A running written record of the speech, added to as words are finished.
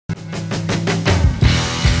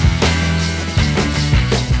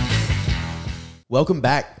Welcome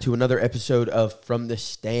back to another episode of From the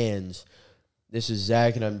Stands. This is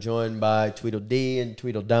Zach, and I'm joined by Tweedle D and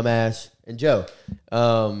Tweedle Dumbass and Joe.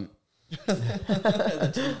 I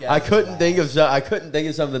couldn't think of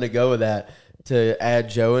something to go with that to add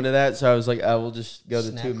Joe into that, so I was like, I will just go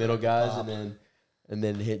the two middle guys and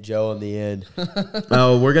then hit Joe on the end.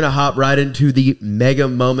 We're gonna hop right into the mega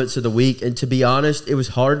moments of the week, and to be honest, it was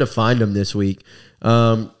hard to find them this week.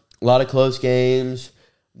 A lot of close games.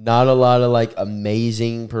 Not a lot of,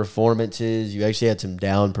 amazing performances. You actually had some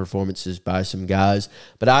down performances by some guys.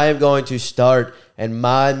 But I am going to start, and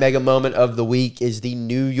my mega moment of the week is the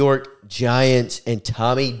New York Giants and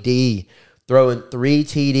Tommy D throwing 3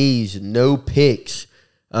 TDs, no picks,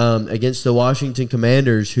 against the Washington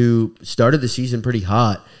Commanders, who started the season pretty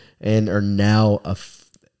hot and are now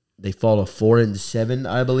they fall to 4-7,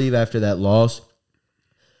 I believe, after that loss.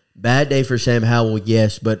 Bad day for Sam Howell,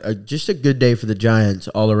 yes, but just a good day for the Giants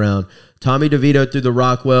all around. Tommy DeVito threw the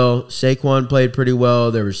rock well. Saquon played pretty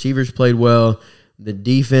well. Their receivers played well. The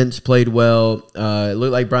defense played well. It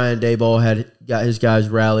looked like Brian Daboll got his guys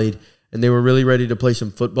rallied, and they were really ready to play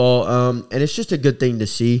some football. And it's just a good thing to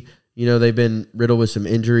see. You know, they've been riddled with some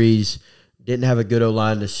injuries. Didn't have a good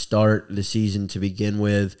O-line to start the season to begin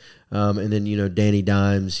with. And then, Danny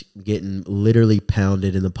Dimes getting literally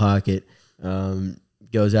pounded in the pocket.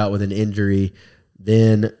 Goes out with an injury.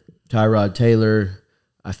 Then Tyrod Taylor,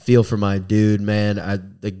 I feel for my dude, man.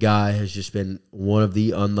 The guy has just been one of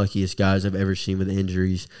the unluckiest guys I've ever seen with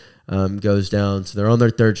injuries. Goes down. So they're on their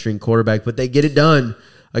third-string quarterback, but they get it done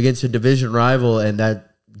against a division rival, and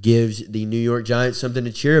that gives the New York Giants something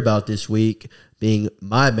to cheer about this week, being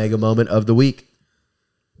my mega moment of the week.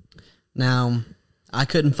 Now, I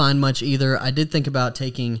couldn't find much either. I did think about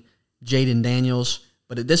taking Jayden Daniels,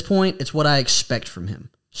 but at this point, it's what I expect from him.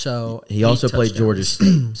 So he also played Georgia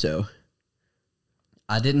State. So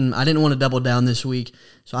I didn't want to double down this week.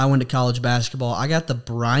 So I went to college basketball. I got the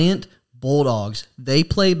Bryant Bulldogs. They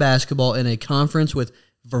play basketball in a conference with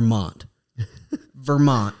Vermont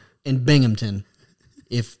and Binghamton.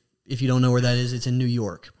 If you don't know where that is, it's in New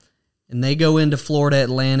York. And they go into Florida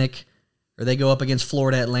Atlantic, or they go up against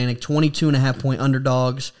Florida Atlantic, 22.5-point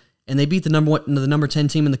underdogs. And they beat the number 10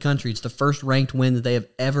 team in the country. It's the first ranked win that they have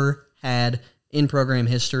ever had in program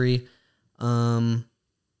history. I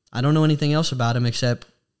don't know anything else about them except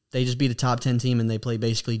they just beat a top 10 team and they play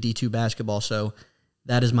basically D2 basketball. So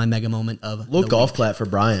that is my mega moment of the golf week. clap for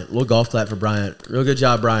Bryant. Real good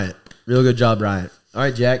job, Bryant. All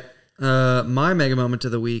right, Jack. My mega moment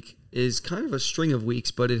of the week is kind of a string of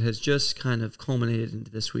weeks, but it has just kind of culminated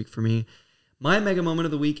into this week for me. My mega moment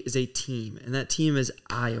of the week is a team, and that team is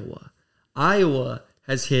Iowa. Iowa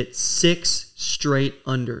has hit 6 straight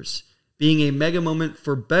unders, being a mega moment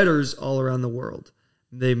for bettors all around the world.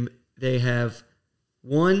 They have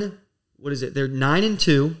won, they're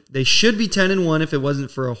 9-2. They should be 10-1 if it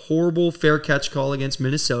wasn't for a horrible fair catch call against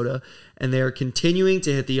Minnesota, and they are continuing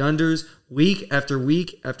to hit the unders week after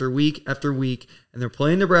week after week after week, and they're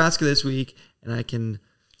playing Nebraska this week, and I can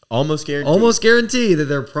almost guarantee that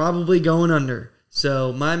they're probably going under.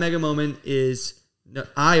 So my mega moment is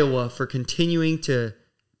Iowa for continuing to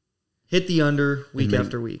hit the under week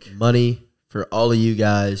after week. Money for all of you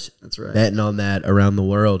guys. That's right. Betting on that around the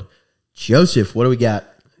world. Joseph, what do we got?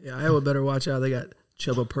 Yeah, Iowa better watch out. They got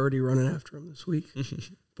Chubba Purdy running after them this week.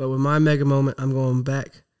 But with my mega moment, I'm going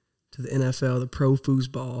back to the NFL, the pro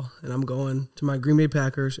foosball, and I'm going to my Green Bay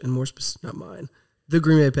Packers, and the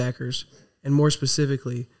Green Bay Packers, and more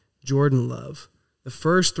specifically, Jordan Love. The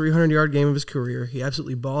first 300-yard game of his career, he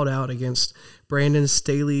absolutely balled out against Brandon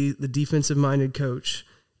Staley, the defensive-minded coach,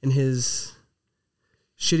 in his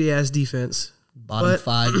shitty-ass defense. Bottom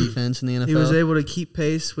 5 defense in the NFL. He was able to keep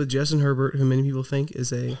pace with Justin Herbert, who many people think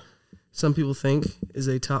is a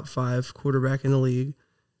top 5 quarterback in the league.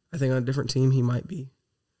 I think on a different team he might be.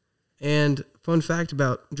 And fun fact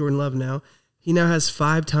about Jordan Love now, he now has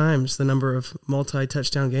 5 times the number of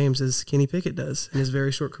multi-touchdown games as Kenny Pickett does in his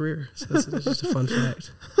very short career. So that's just a fun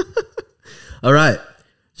fact. All right.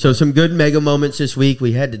 So some good mega moments this week.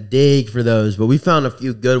 We had to dig for those, but we found a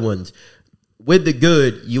few good ones. With the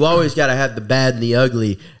good, you always got to have the bad and the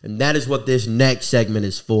ugly, and that is what this next segment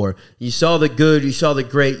is for. You saw the good, you saw the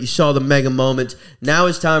great, you saw the mega moments. Now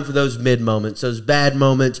it's time for those mid moments, those bad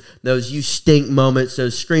moments, those you stink moments,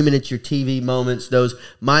 those screaming at your TV moments, those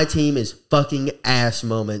my team is fucking ass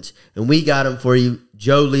moments, and we got them for you.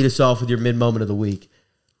 Joe, lead us off with your mid moment of the week.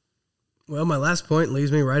 Well, my last point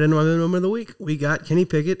leads me right into my mid moment of the week. We got Kenny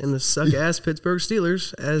Pickett and the suck-ass Pittsburgh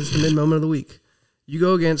Steelers as the mid moment of the week. You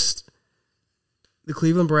go against the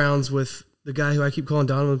Cleveland Browns with the guy who I keep calling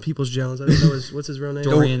Donovan Peoples-Jones. I don't know what's his real name.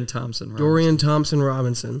 Dorian Thompson. Dorian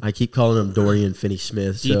Thompson-Robinson. I keep calling him Dorian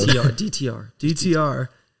Finney-Smith. So. DTR.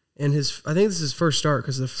 And I think this is his first start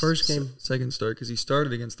because the first game. Second start because he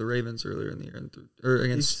started against the Ravens earlier in the year.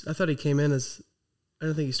 I thought he came in as. I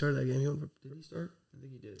don't think he started that game. Did he start? I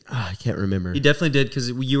think he did. I can't remember. He definitely did because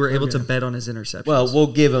you were able to bet on his interceptions. Well,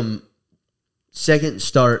 we'll give him second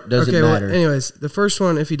start. Doesn't matter. Well, anyways, the first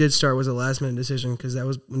one, if he did start, was a last-minute decision because that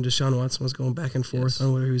was when Deshaun Watson was going back and forth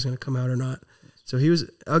on whether he was going to come out or not. So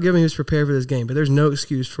I'll give him he was prepared for this game, but there's no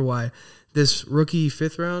excuse for why this rookie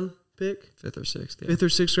fifth or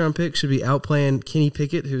sixth round pick should be outplaying Kenny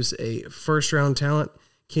Pickett, who's a first-round talent.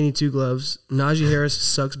 Kenny two gloves. Najee Harris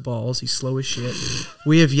sucks balls. He's slow as shit.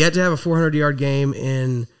 We have yet to have a 400-yard game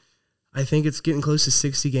in, I think it's getting close to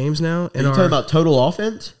 60 games now. Are you talking about total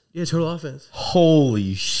offense? Yeah, total offense.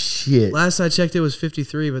 Holy shit. Last I checked, it was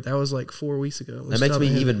 53, but that was like 4 weeks ago. That makes me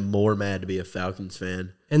even more mad to be a Falcons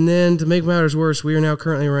fan. And then to make matters worse, we are now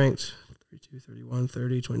currently ranked 32, 31,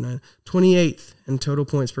 30, 29, 28th in total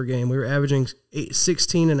points per game. We were averaging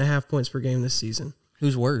 16.5 points per game this season.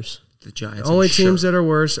 Who's worse? The Giants. The only teams that are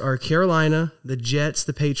worse are Carolina, the Jets,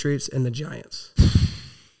 the Patriots, and the Giants.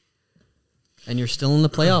 And you're still in the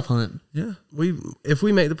playoff hunt. Yeah. If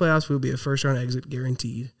we make the playoffs, we'll be a first-round exit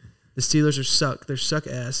guaranteed. The Steelers They're suck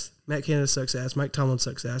ass. Matt Canada sucks ass. Mike Tomlin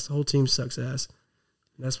sucks ass. The whole team sucks ass.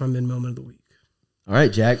 That's my mid-moment of the week. All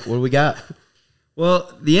right, Jack, what do we got?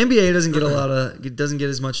 Well, the NBA doesn't get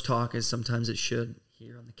as much talk as sometimes it should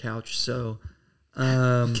here on the couch. So,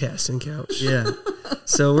 casting couch. Yeah.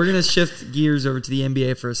 So we're gonna shift gears over to the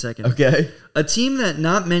NBA for a second. Okay. A team that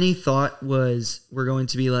not many thought we're going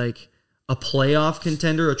to be like a playoff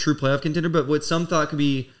contender, a true playoff contender, but what some thought could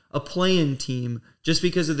be a play-in team just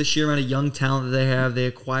because of the sheer amount of young talent that they have. They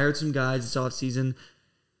acquired some guys this offseason.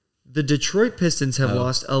 The Detroit Pistons have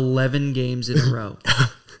lost 11 games in a row.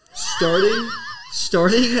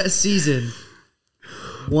 Starting a season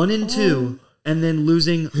 1-2 and then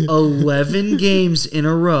losing 11 games in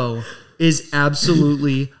a row is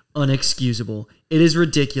absolutely unexcusable. It is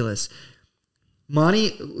ridiculous.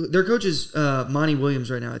 Their coach is Monty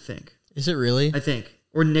Williams right now, I think. Is it really? I think.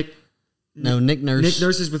 Or Nick. No, Nick Nurse. Nick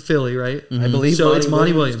Nurse is with Philly, right? Mm-hmm. I believe so. It's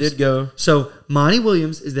Monty Williams. Did go. So Monty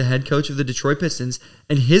Williams is the head coach of the Detroit Pistons,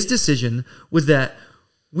 and his decision was that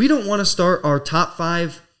we don't want to start our top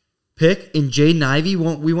 5 pick in Jayden Ivey.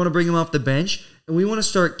 We want to bring him off the bench, and we want to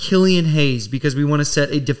start Killian Hayes because we want to set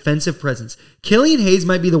a defensive presence. Killian Hayes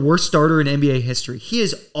might be the worst starter in NBA history. He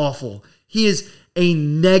is awful. He is a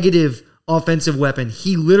negative offensive weapon.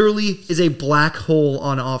 He literally is a black hole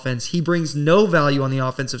on offense. He brings no value on the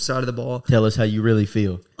offensive side of the ball. Tell us how you really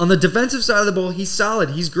feel. On the defensive side of the ball, he's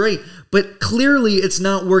solid. He's great. But clearly it's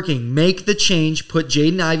not working. Make the change. Put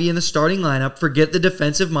Jayden Ivey in the starting lineup. Forget the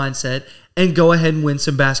defensive mindset and go ahead and win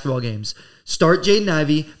some basketball games. Start Jayden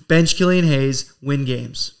Ivey, bench Killian Hayes, win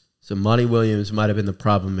games. So Monty Williams might have been the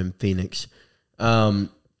problem in Phoenix.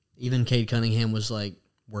 Even Cade Cunningham was like,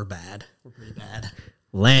 we're bad. We're pretty bad.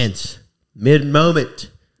 Lance, mid-moment.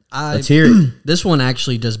 Let's hear it. This one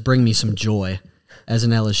actually does bring me some joy as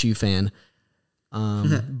an LSU fan.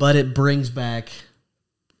 But it brings back,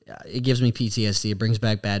 it gives me PTSD. It brings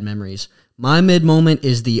back bad memories. My mid-moment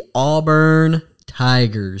is the Auburn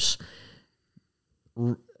Tigers.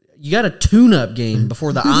 You got a tune-up game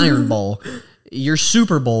before the Iron Bowl. Your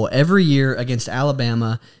Super Bowl every year against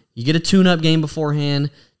Alabama. You get a tune-up game beforehand.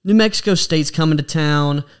 New Mexico State's coming to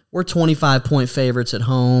town. We're 25-point favorites at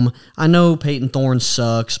home. I know Peyton Thorne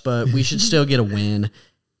sucks, but we should still get a win.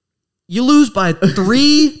 You lose by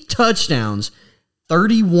 3 touchdowns,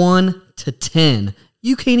 31-10.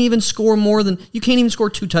 You can't even score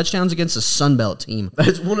 2 touchdowns against a Sunbelt team.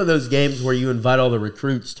 It's one of those games where you invite all the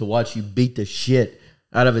recruits to watch you beat the shit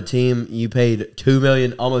out of a team you paid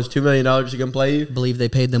almost $2 million to come play you. I believe they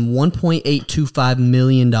paid them $1.825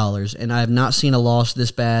 million, and I have not seen a loss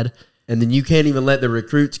this bad. And then you can't even let the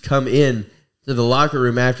recruits come in to the locker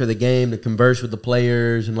room after the game to converse with the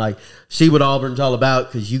players and like see what Auburn's all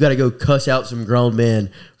about because you got to go cuss out some grown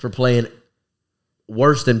men for playing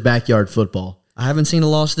worse than backyard football. I haven't seen a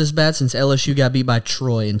loss this bad since LSU got beat by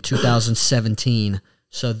Troy in 2017.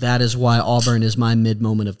 So that is why Auburn is my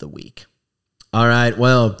mid-moment of the week. All right,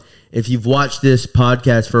 well, if you've watched this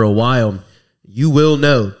podcast for a while, you will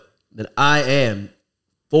know that I am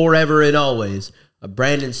forever and always a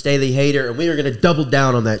Brandon Staley hater, and we are going to double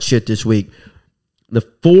down on that shit this week. The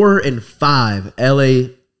 4-5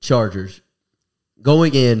 LA Chargers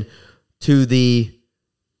going in to the,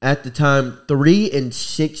 at the time,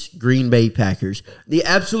 3-6 Green Bay Packers. The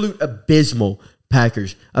absolute abysmal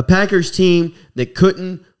Packers. A Packers team that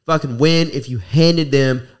couldn't fucking win if you handed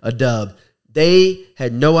them a dub. They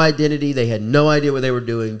had no identity. They had no idea what they were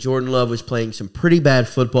doing. Jordan Love was playing some pretty bad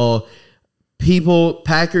football.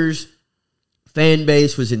 Packers fan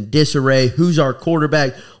base was in disarray. Who's our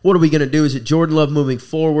quarterback? What are we going to do? Is it Jordan Love moving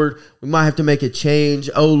forward? We might have to make a change.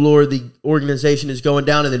 Oh, Lord, the organization is going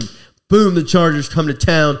down. And then, boom, the Chargers come to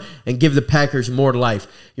town and give the Packers more life.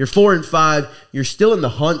 You're 4-5. You're still in the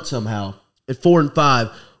hunt somehow at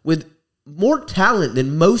 4-5 with more talent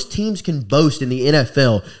than most teams can boast in the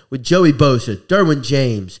NFL, with Joey Bosa, Derwin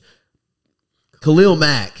James, Khalil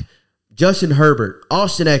Mack, Justin Herbert,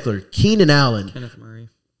 Austin Eckler, Keenan Allen,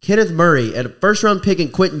 Kenneth Murray, and a first-round pick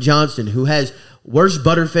in Quentin Johnston, who has worse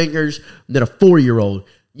butterfingers than a 4-year-old.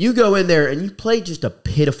 You go in there and you play just a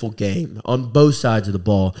pitiful game on both sides of the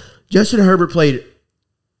ball. Justin Herbert played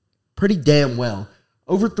pretty damn well.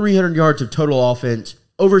 Over 300 yards of total offense,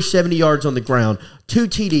 over 70 yards on the ground, 2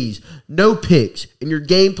 TDs, no picks, and your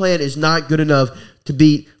game plan is not good enough to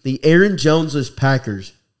beat the Aaron Jones-less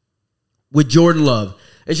Packers with Jordan Love.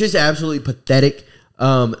 It's just absolutely pathetic.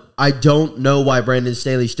 I don't know why Brandon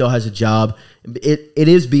Staley still has a job. It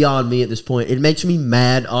is beyond me at this point. It makes me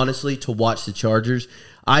mad, honestly, to watch the Chargers.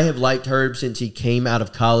 I have liked Herb since he came out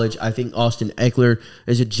of college. I think Austin Eckler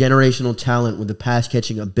is a generational talent with the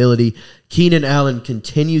pass-catching ability. Keenan Allen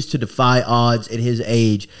continues to defy odds at his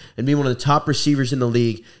age and be one of the top receivers in the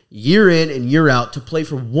league year in and year out to play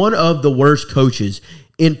for one of the worst coaches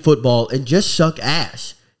in football and just suck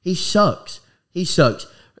ass. He sucks. He sucks.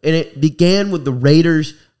 And it began with the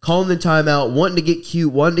Raiders calling the timeout, wanting to get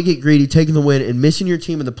cute, wanting to get greedy, taking the win, and missing your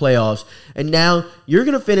team in the playoffs. And now you're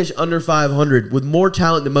going to finish under 500 with more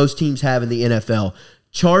talent than most teams have in the NFL.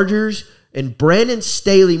 Chargers and Brandon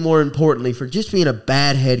Staley, more importantly, for just being a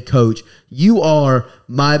bad head coach, you are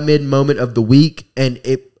my mid-moment of the week. And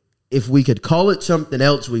if we could call it something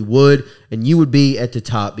else, we would, and you would be at the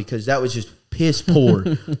top, because that was just piss poor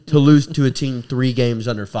to lose to a team 3 games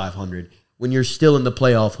under 500 when you're still in the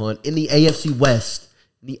playoff hunt in the AFC West.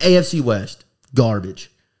 The AFC West,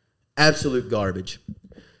 garbage. Absolute garbage.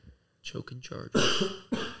 Choking charge.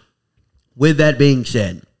 With that being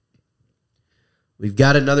said, we've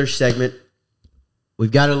got another segment.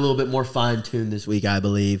 We've got it a little bit more fine-tuned this week, I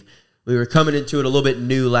believe. We were coming into it a little bit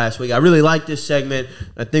new last week. I really like this segment.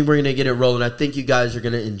 I think we're going to get it rolling. I think you guys are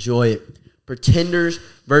going to enjoy it. Pretenders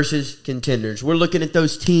versus contenders. We're looking at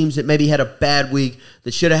those teams that maybe had a bad week,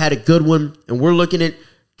 that should have had a good one, and we're looking at,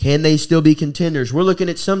 can they still be contenders? We're looking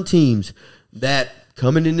at some teams that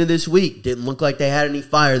coming into this week didn't look like they had any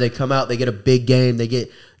fire. They come out, they get a big game, they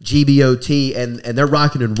get GBOT, and they're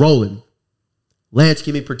rocking and rolling. Lance,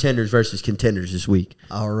 give me pretenders versus contenders this week.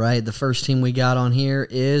 All right, the first team we got on here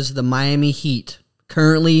is the Miami Heat.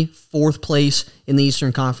 Currently 4th place in the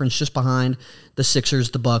Eastern Conference, just behind the Sixers,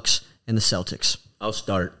 the Bucks, and the Celtics. I'll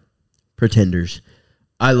start. Pretenders.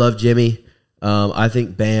 I love Jimmy. I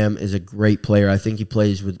think Bam is a great player. I think he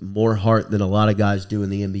plays with more heart than a lot of guys do in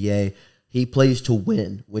the NBA. He plays to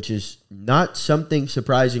win, which is not something,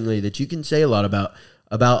 surprisingly, that you can say a lot about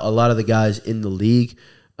a lot of the guys in the league.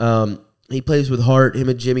 He plays with heart. Him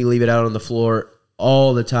and Jimmy leave it out on the floor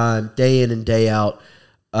all the time, day in and day out.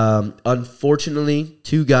 Unfortunately,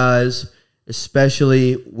 2 guys,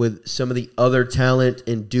 especially with some of the other talent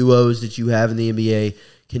and duos that you have in the NBA,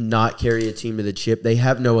 cannot carry a team to the chip. They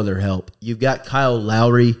have no other help. You've got Kyle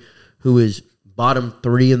Lowry, who is bottom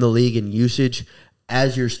 3 in the league in usage,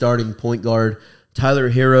 as your starting point guard. Tyler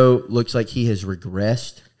Hero looks like he has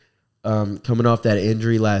regressed coming off that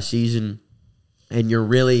injury last season. And you're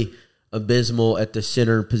really abysmal at the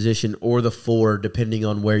center position or the 4, depending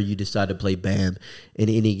on where you decide to play Bam in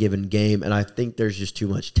any given game. And I think there's just too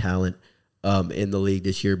much talent in the league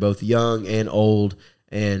this year, both young and old,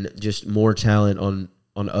 and just more talent on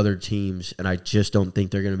other teams, and I just don't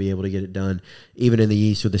think they're going to be able to get it done, even in the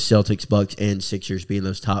East with the Celtics, Bucks, and Sixers being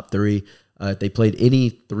those top 3. If they played any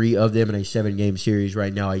 3 of them in a 7-game series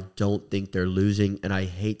right now, I don't think they're losing, and I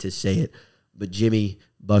hate to say it, but Jimmy,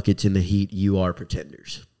 buckets in the Heat, you are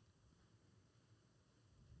pretenders.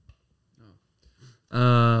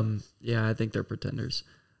 Yeah, I think they're pretenders.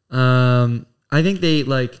 I think they,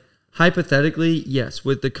 hypothetically, yes,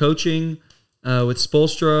 with the coaching, with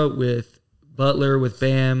Spoelstra, with Butler, with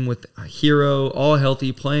Bam, with Hero, all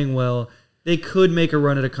healthy, playing well, they could make a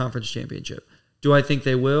run at a conference championship. Do I think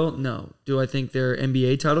they will? No. Do I think they're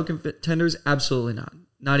NBA title contenders? Absolutely not.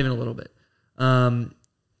 Not even a little bit. I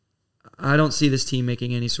don't see this team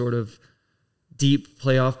making any sort of deep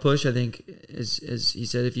playoff push. I think, as he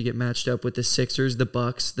said, if you get matched up with the Sixers, the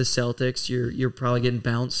Bucks, the Celtics, you're probably getting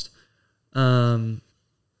bounced.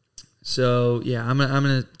 So yeah, I'm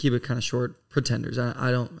gonna keep it kind of short. Pretenders.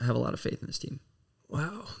 I don't have a lot of faith in this team.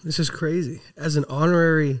 Wow, this is crazy. As an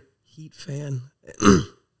honorary Heat fan,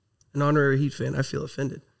 an honorary Heat fan, I feel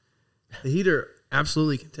offended. The Heat are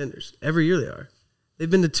absolutely contenders. Every year they are. They've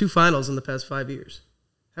been to 2 finals in the past 5 years.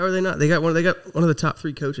 How are they not? They got one of the top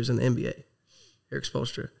 3 coaches in the NBA, Eric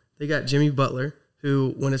Spoelstra. They got Jimmy Butler,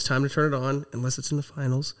 who, when it's time to turn it on, unless it's in the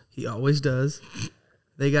finals, he always does.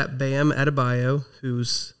 They got Bam Adebayo,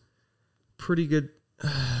 who's pretty good.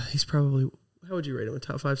 He's probably, how would you rate him? A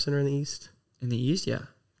top 5 center in the East? In the East, yeah.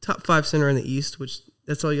 Top 5 center in the East, which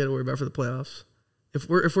that's all you got to worry about for the playoffs. If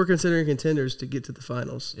we're considering contenders to get to the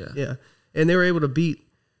finals, yeah. And they were able to beat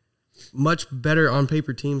much better on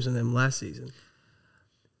paper teams than them last season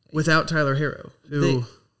without Tyler Herro, who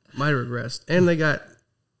might have regressed. And they got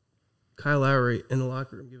Kyle Lowry in the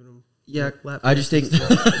locker room giving them lap. I just think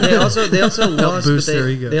they also lost. Boost But their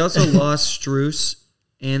ego. they also lost Strus,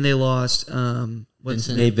 and they lost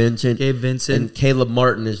Gabe Vincent. And Caleb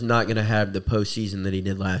Martin is not going to have the postseason that he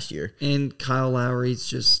did last year. And Kyle Lowry's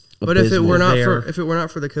just. But if it were not there.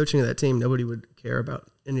 for the coaching of that team, nobody would care about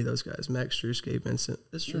any of those guys. Max Strus, Gabe Vincent.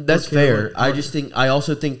 That's true. That's fair. I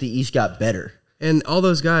also think the East got better. And all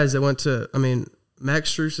those guys that went to,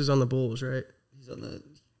 Max Strus is on the Bulls, right? He's on the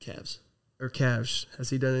Cavs. Or Cavs.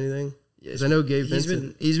 Has he done anything? Yes. Because I know Gabe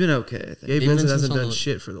Vincent. He's been okay, I think. Gabe Vincent hasn't done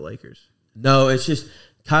shit for the Lakers. No, it's just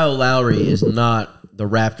Kyle Lowry is not the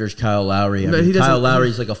Raptors' Kyle Lowry. Kyle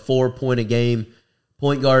Lowry's like a 4-point-a-game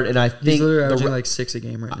point guard, and I think he's literally averaging like 6 a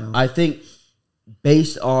game right now. I think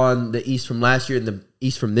based on the East from last year and the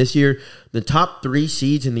East from this year, the top 3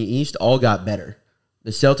 seeds in the East all got better. The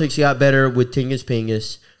Celtics got better with Tingus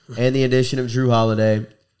Pingus and the addition of Drew Holiday.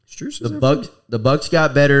 The Bucks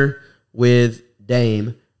got better with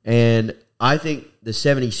Dame, and I think the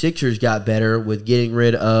 76ers got better with getting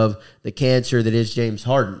rid of the cancer that is James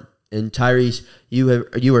Harden. And Tyrese,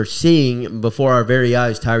 you are seeing before our very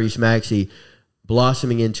eyes Tyrese Maxey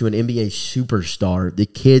blossoming into an NBA superstar. The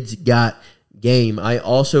kid's got game. I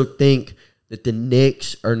also think that the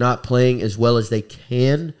Knicks are not playing as well as they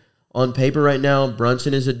can on paper right now.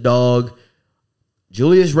 Brunson is a dog.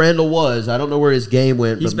 Julius Randle was. I don't know where his game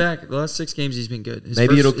went. He's back. The last 6 games, he's been good.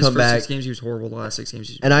 Maybe it'll come back. 6 games, he was horrible. The last 6 games,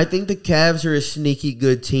 he's been And I think the Cavs are a sneaky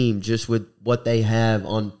good team just with what they have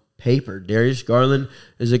on paper. Darius Garland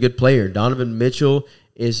is a good player. Donovan Mitchell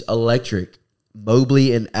is electric.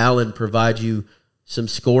 Mobley and Allen provide you some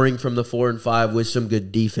scoring from the 4 and 5 with some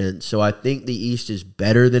good defense. So I think the East is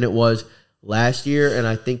better than it was last year, and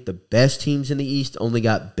I think the best teams in the East only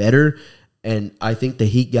got better, and I think the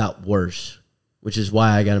Heat got worse, which is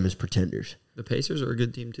why I got them as pretenders. The Pacers are a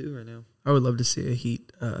good team too right now. I would love to see a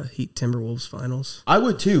Heat Timberwolves finals. I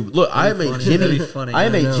would too. Look, I am a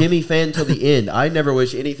Jimmy fan till the end. I never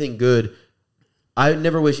wish anything good. I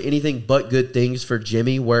never wish anything but good things for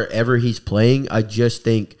Jimmy wherever he's playing. I just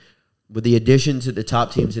think with the additions that the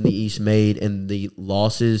top teams in the East made and the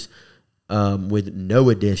losses with no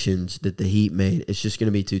additions that the Heat made, it's just going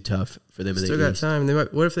to be too tough for them in the East. Still got time.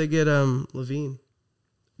 What if they get Levine?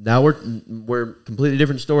 Now we're completely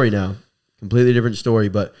different story now. Completely different story,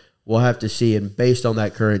 but we'll have to see. And based on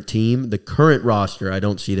that current team, the current roster, I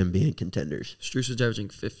don't see them being contenders. Strus is averaging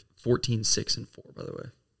 14, 6, and 4, by the way.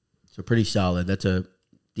 So pretty solid. That's a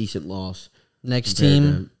decent loss. Next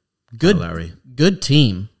team, good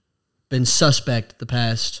team. Been suspect the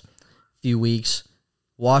past few weeks.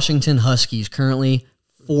 Washington Huskies currently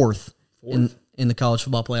fourth? In the college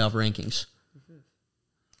football playoff rankings.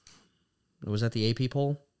 Was that the AP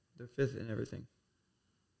poll? They're 5th in everything.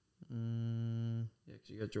 Yeah, because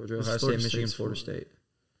you got Georgia, Ohio State, Michigan, Florida State.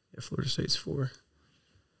 Yeah, Florida State's 4.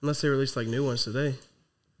 Unless they released new ones today.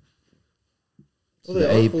 Oh,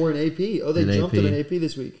 they are 4 in AP. Oh, they jumped in AP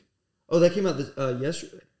this week. Oh, that came out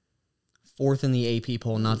yesterday. 4th in the AP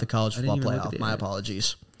poll, not the college football playoff. My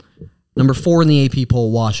apologies. Number 4 in the AP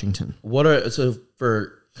poll, Washington. So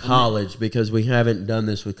for college, because we haven't done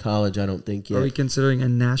this with college, I don't think yet. Are we considering a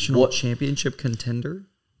national championship contender?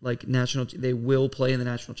 Like they will play in the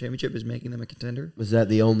national championship is making them a contender? Was that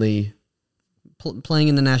the only playing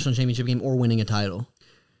in the national championship game or winning a title?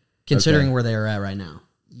 Considering where they are at right now.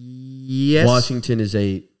 Yes. Washington is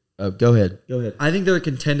go ahead. I think they're a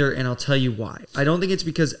contender, and I'll tell you why. I don't think it's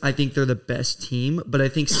because I think they're the best team, but I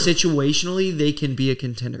think situationally they can be a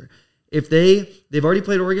contender. If they've already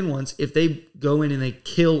played Oregon once, if they go in and they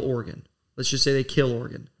kill Oregon, let's just say they kill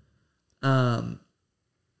Oregon, and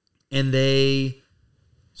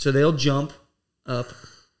they'll jump up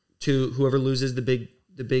to whoever loses the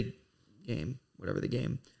big game, whatever the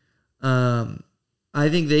game. I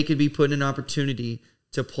think they could be put in an opportunity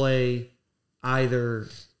to play either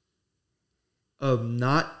a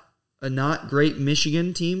not great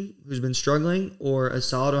Michigan team who's been struggling, or a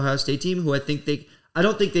solid Ohio State team who I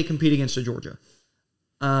don't think they compete against a Georgia.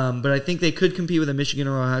 But I think they could compete with a Michigan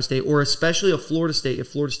or Ohio State, or especially a Florida State if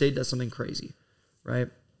Florida State does something crazy, right?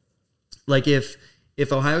 Like if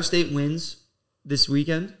Ohio State wins this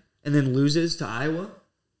weekend and then loses to Iowa,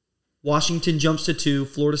 Washington jumps to 2,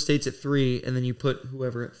 Florida State's at 3, and then you put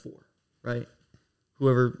whoever at 4, right?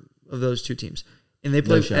 Whoever of those 2 teams, and they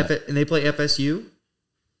play FSU,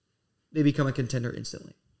 they become a contender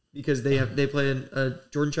instantly because they play a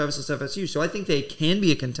Jordan Travis's FSU. So I think they can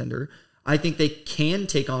be a contender. I think they can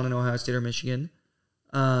take on an Ohio State or Michigan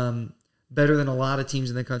better than a lot of teams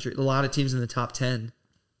in the country, a lot of teams in the top 10.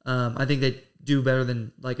 I think they do better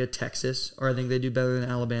than like a Texas, or I think they do better than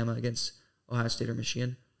Alabama against Ohio State or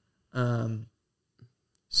Michigan.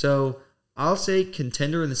 So I'll say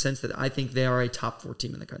contender in the sense that I think they are a top 4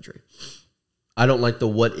 team in the country. I don't like the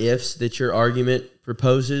what ifs that your argument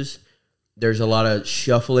proposes. There's a lot of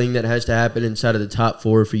shuffling that has to happen inside of the top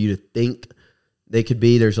 4 for you to think they could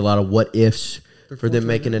be. There's a lot of what ifs for them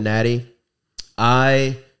making a natty.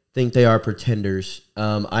 I think they are pretenders.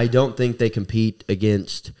 I don't think they compete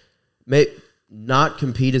against. Not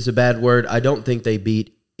compete is a bad word. I don't think they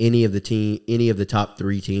beat any of the top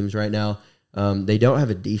 3 teams right now. They don't have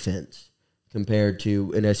a defense compared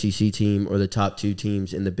to an SEC team or the top 2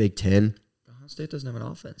 teams in the Big Ten. Ohio State doesn't have an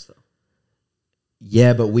offense, though.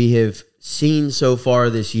 Yeah, but we have seen so far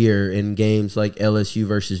this year in games like LSU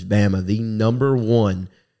versus Bama, the number 1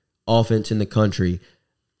 offense in the country,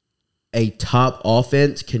 a top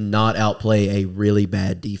offense cannot outplay a really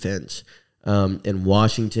bad defense. And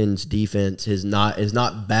Washington's defense is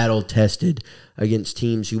not battle tested against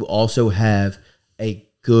teams who also have a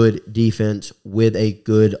good defense with a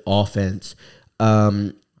good offense.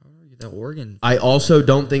 That Oregon. I also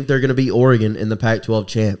don't think they're going to be Oregon in the Pac-12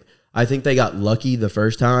 champ. I think they got lucky the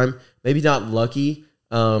first time. Maybe not lucky,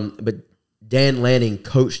 but Dan Lanning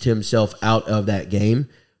coached himself out of that game.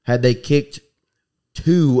 Had they kicked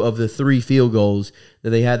 2 of the 3 field goals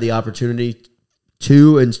that they had the opportunity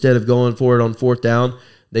to instead of going for it on 4th down,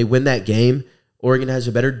 they win that game. Oregon has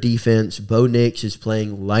a better defense. Bo Nix is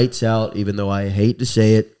playing lights out, even though I hate to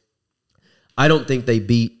say it. I don't think they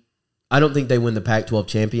win the Pac-12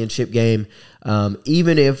 championship game.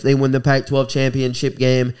 Even if they win the Pac-12 championship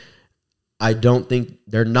game, I don't think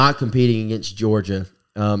they're not competing against Georgia.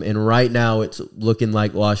 And right now it's looking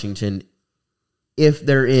like Washington, if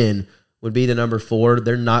they're in, would be the number 4.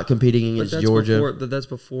 They're not competing against Georgia. But that's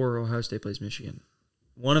before Ohio State plays Michigan.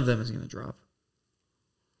 One of them is going to drop.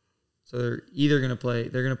 So they're either going to play.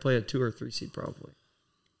 They're going to play a 2 or 3 seed probably.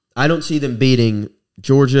 I don't see them beating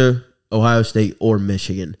Georgia, Ohio State, or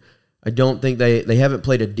Michigan. I don't think they haven't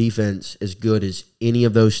played a defense as good as any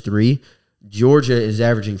of those 3. Georgia is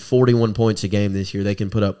averaging 41 points a game this year. They can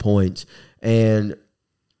put up points. And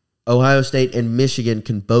Ohio State and Michigan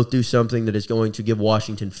can both do something that is going to give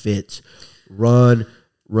Washington fits. Run,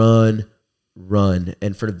 run, run.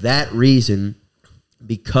 And for that reason,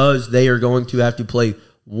 because they are going to have to play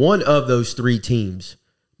one of those 3 teams,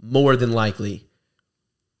 more than likely,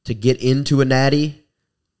 to get into a natty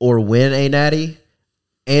or win a natty,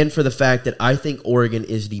 and for the fact that I think Oregon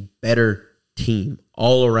is the better team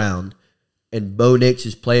all around, and Bo Nix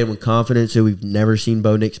is playing with confidence that we've never seen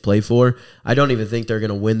Bo Nix play for, I don't even think they're going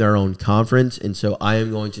to win their own conference, and so I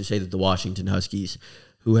am going to say that the Washington Huskies,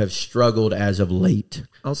 who have struggled as of late,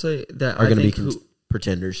 I'll say that are going to be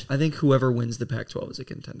pretenders. I think whoever wins the Pac-12 is a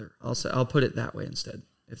contender. I'll put it that way instead,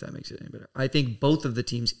 if that makes it any better. I think both of the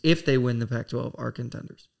teams, if they win the Pac-12, are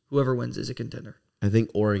contenders. Whoever wins is a contender. I think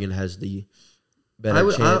Oregon has the better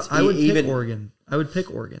chance. I would pick Oregon. I would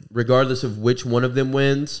pick Oregon. Regardless of which one of them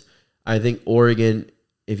wins, I think Oregon,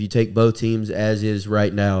 if you take both teams as is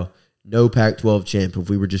right now, no Pac-12 champ. If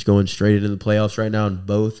we were just going straight into the playoffs right now and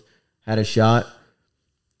both had a shot,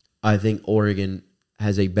 I think Oregon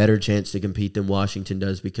has a better chance to compete than Washington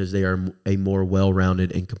does because they are a more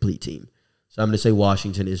well-rounded and complete team. So I'm going to say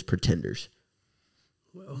Washington is pretenders.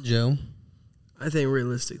 Well, Joe? I think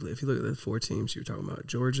realistically, if you look at the 4 teams you were talking about,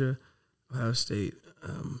 Georgia, Ohio State,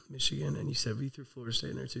 Michigan, and you said we threw Florida State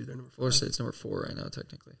in there too. They're number 4. Florida State's number 4 right now,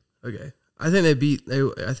 technically. Okay. I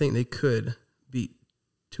think they could beat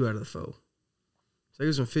 2 out of the 4. So that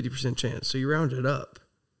gives them a 50% chance. So you round it up,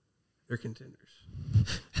 they're contenders.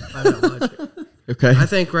 By that logic. Okay. I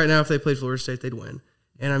think right now if they played Florida State, they'd win.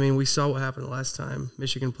 And, I mean, we saw what happened the last time.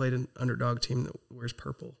 Michigan played an underdog team that wears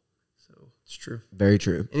purple. So It's true. Very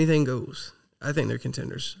true. Anything goes. I think they're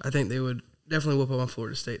contenders. I think they would definitely whoop up on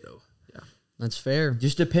Florida State, though. Yeah. That's fair.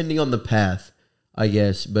 Just depending on the path, I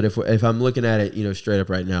guess. But if I'm looking at it, straight up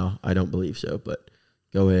right now, I don't believe so. But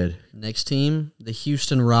go ahead. Next team, the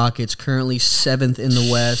Houston Rockets, currently 7th in the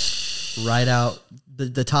West. right out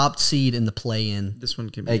the top seed in the play-in. This one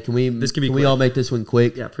can be. Hey, can we quick. all make this one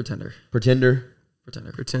quick? Yeah, Pretender. Pretender.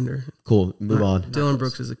 Cool. Move on. Dylan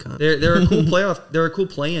Brooks is a cunt. They're a cool playoff. They're a cool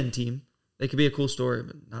play-in team. They could be a cool story,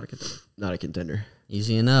 but not a contender. Not a contender.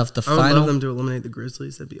 Easy enough. The I would final love them to eliminate the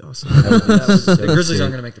Grizzlies. That'd be awesome. The Grizzlies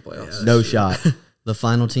aren't going to make the playoffs. Yeah. No shot. The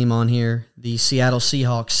final team on here, the Seattle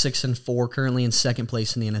Seahawks, 6-4, currently in second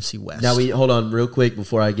place in the NFC West. Now, hold on real quick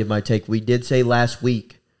before I give my take. We did say last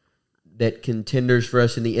week that contenders for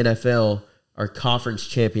us in the NFL are conference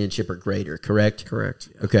championship or greater, correct? Correct.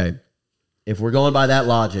 Okay. If we're going by that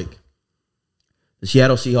logic, the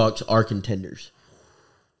Seattle Seahawks are contenders.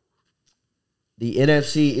 The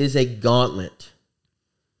NFC is a gauntlet,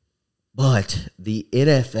 but the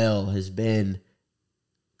NFL has been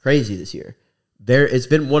crazy this year. It's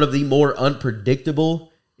been one of the more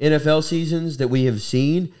unpredictable NFL seasons that we have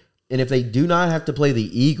seen. And if they do not have to play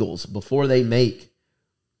the Eagles before they make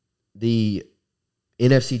the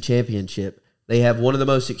NFC Championship, they have one of the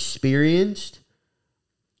most experienced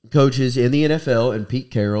coaches in the NFL, and Pete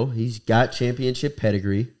Carroll. He's got championship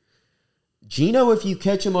pedigree. Geno, if you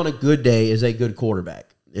catch him on a good day, is a good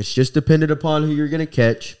quarterback. It's just dependent upon who you're going to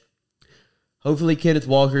catch. Hopefully Kenneth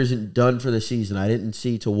Walker isn't done for the season. I didn't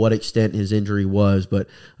see to what extent his injury was, but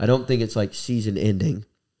I don't think it's like season ending.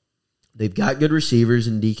 They've got good receivers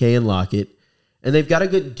in DK and Lockett, and they've got a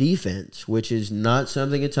good defense, which is not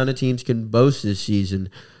something a ton of teams can boast this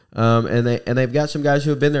season. And they've got some guys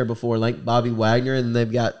who have been there before, like Bobby Wagner, and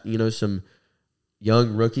they've got some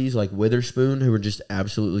young rookies like Witherspoon who are just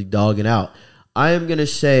absolutely dogging out. I am going to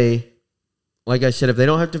say, like I said, if they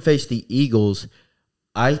don't have to face the Eagles,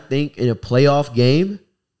 I think in a playoff game,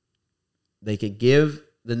 they could give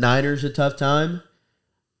the Niners a tough time.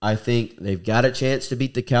 I think they've got a chance to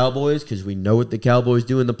beat the Cowboys because we know what the Cowboys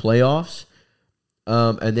do in the playoffs.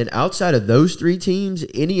 And then outside of those three teams,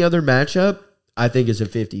 any other matchup, I think is a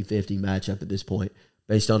 50-50 matchup at this point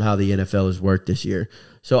based on how the NFL has worked this year.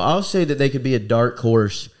 So I'll say that they could be a dark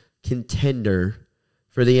horse contender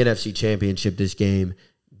for the NFC Championship this game,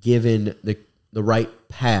 given the right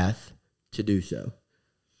path to do so.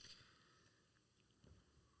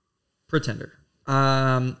 Pretender.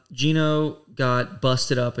 Geno got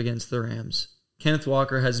busted up against the Rams. Kenneth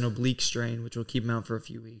Walker has an oblique strain, which will keep him out for a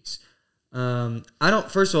few weeks.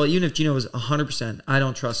 First of all, even if Geno was 100%, I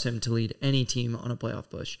don't trust him to lead any team on a playoff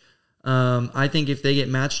push. I think if they get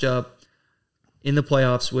matched up in the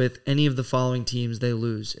playoffs with any of the following teams, they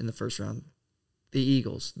lose in the first round. The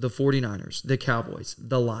Eagles, the 49ers, the Cowboys,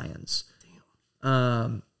 the Lions.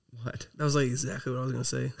 What? That was like exactly what I was going to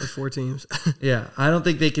say. The 4 teams. Yeah, I don't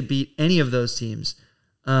think they could beat any of those teams.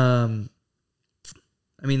 I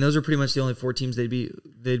mean, those are pretty much the only 4 teams they'd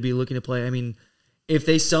be looking to play. I mean, if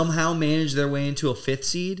they somehow managed their way into a 5th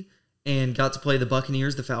seed and got to play the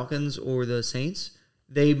Buccaneers, the Falcons, or the Saints,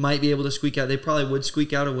 they might be able to squeak out. They probably would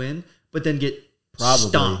squeak out a win, but then get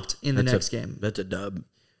stomped in the next game. That's a dub.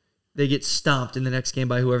 They get stomped in the next game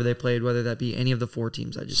by whoever they played, whether that be any of the 4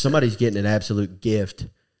 teams I just Somebody's getting an absolute gift.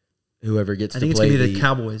 Whoever gets to play it's going to be the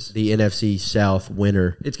Cowboys. The NFC South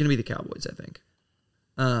winner. It's going to be the Cowboys, I think.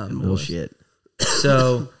 Bullshit.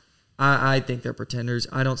 So I think they're pretenders.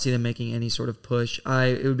 I don't see them making any sort of push.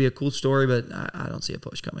 It would be a cool story, but I don't see a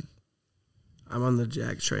push coming. I'm on the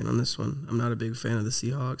Jack train on this one. I'm not a big fan of the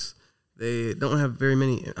Seahawks. They don't have very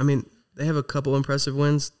many. I mean, they have a couple impressive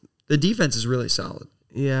wins. The defense is really solid.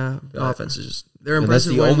 Yeah. The offense is just... Their And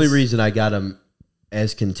impressive that's the wins. only reason I got them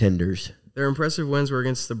as contenders. Their impressive wins were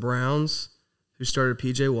against the Browns, who started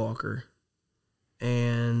P.J. Walker,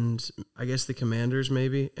 and I guess the Commanders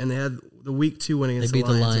maybe. And they had the Week 2 win against They the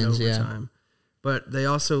beat the Lions in Lions, overtime. But they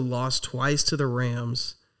also lost twice to the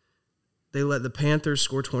Rams. They let the Panthers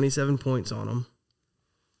score 27 points on them.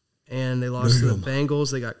 And they lost to the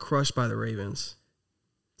Bengals. They got crushed by the Ravens.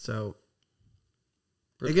 So,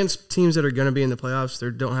 against teams that are going to be in the playoffs, they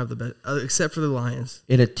don't have the best, except for the Lions.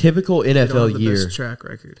 In a typical They don't NFL have the year, best track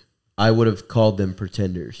record. I would have called them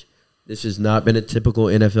pretenders. This has not been a typical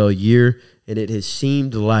NFL year, and it has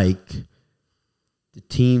seemed like the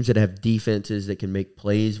teams that have defenses that can make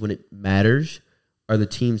plays when it matters are the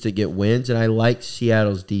teams that get wins, and I like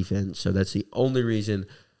Seattle's defense, so that's the only reason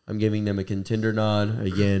I'm giving them a contender nod,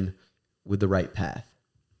 again, with the right path.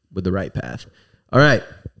 All right,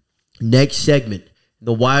 next segment. In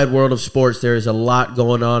the wide world of sports, there is a lot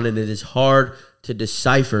going on, and it is hard to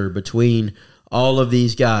decipher between all of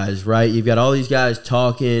these guys, right? You've got all these guys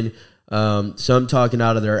talking, some talking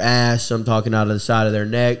out of their ass, some talking out of the side of their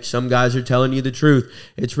neck. Some guys are telling you the truth.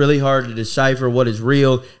 It's really hard to decipher what is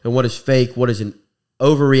real and what is fake, what is an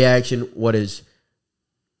overreaction, what is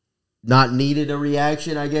not needed a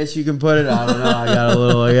reaction, I guess you can put it. I don't know.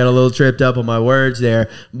 I got a little tripped up on my words there.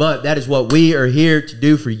 But that is what we are here to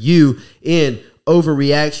do for you in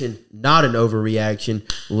overreaction, not an overreaction.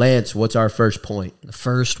 Lance, what's our first point? The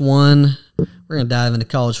first one, we're going to dive into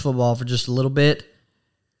college football for just a little bit.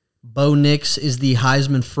 Bo Nix is the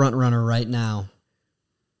Heisman frontrunner right now.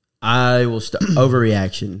 I will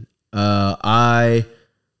overreaction.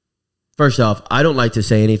 First off, I don't like to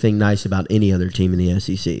say anything nice about any other team in the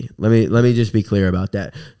SEC. Let me just be clear about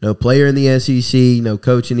that. No player in the SEC, no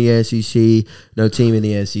coach in the SEC, no team in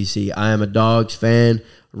the SEC. I am a Dogs fan,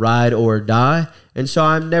 ride or die, and so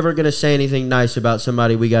I'm never going to say anything nice about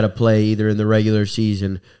somebody we got to play either in the regular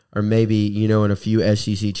season or maybe, in a few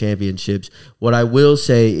SEC championships. What I will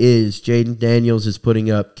say is Jayden Daniels is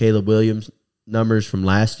putting up Caleb Williams numbers from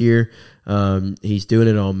last year. He's doing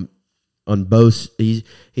it on both.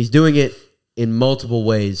 He's doing it in multiple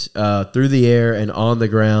ways, through the air and on the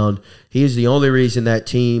ground. He is the only reason that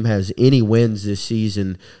team has any wins this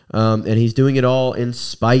season, and he's doing it all in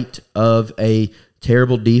spite of a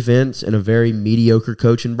terrible defense and a very mediocre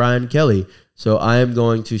coach in Brian Kelly. So I am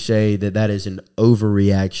going to say that is an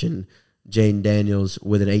overreaction. Jayden Daniels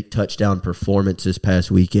with an 8-touchdown performance this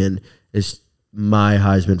past weekend is my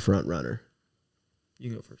Heisman front runner.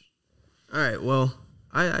 You can go first. All right, well,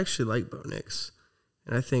 I actually like Bo Nix,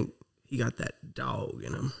 and I think he got that dog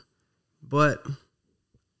in him. But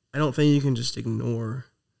I don't think you can just ignore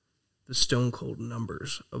the stone-cold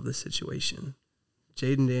numbers of the situation.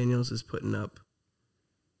 Jayden Daniels is putting up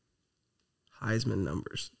Heisman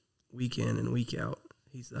numbers week in and week out.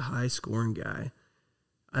 He's the high-scoring guy.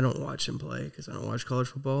 I don't watch him play because I don't watch college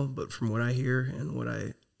football, but from what I hear and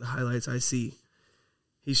the highlights I see,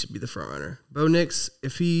 he should be the front runner. Bo Nix,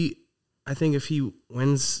 I think if he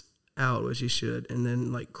wins out, which he should, and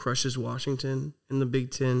then crushes Washington in the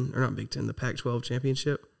the Pac-12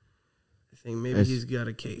 championship, I think maybe he's got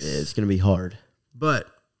a case. Yeah, it's going to be hard. But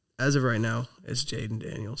as of right now, it's Jayden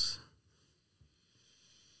Daniels.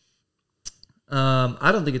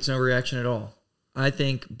 I don't think it's an overreaction at all. I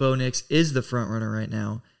think Bo Nix is the front runner right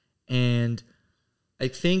now, and I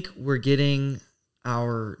think we're getting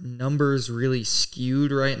our numbers really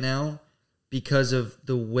skewed right now because of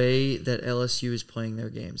the way that LSU is playing their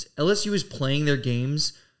games. LSU is playing their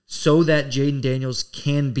games so that Jayden Daniels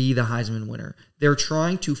can be the Heisman winner. They're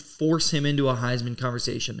trying to force him into a Heisman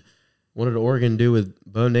conversation. What did Oregon do with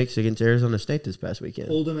Bo Nix against Arizona State this past weekend?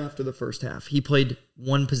 Pulled him after the first half. He played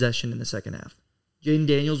one possession in the second half. Jayden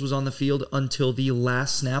Daniels was on the field until the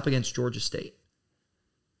last snap against Georgia State.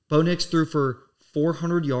 Bo Nix threw for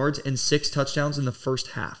 400 yards and 6 touchdowns in the first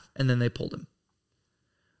half, and then they pulled him.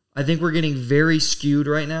 I think we're getting very skewed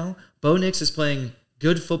right now. Bo Nix is playing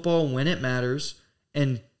good football when it matters,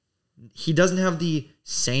 and he doesn't have the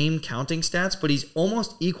same counting stats, but he's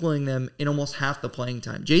almost equaling them in almost half the playing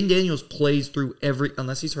time. Jayden Daniels plays through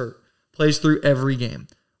unless he's hurt, plays through every game.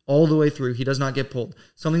 All the way through. He does not get pulled.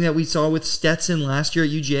 Something that we saw with Stetson last year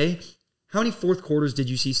at UGA. How many fourth quarters did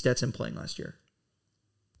you see Stetson playing last year?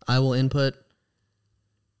 I will input.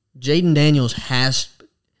 Jayden Daniels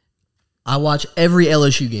I watch every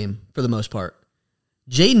LSU game for the most part.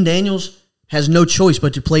 Jayden Daniels has no choice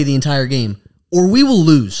but to play the entire game, or we will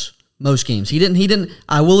lose most games. He didn't.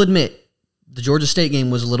 I will admit, the Georgia State game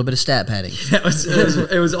was a little bit of stat padding.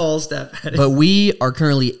 It was all stat padding. But we are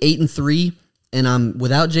currently 8-3. And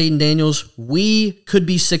without Jayden Daniels, we could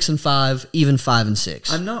be 6-5, even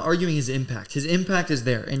 5-6. I'm not arguing his impact. His impact is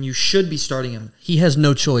there, and you should be starting him. He has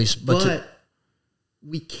no choice but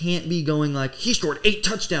we can't be going he scored 8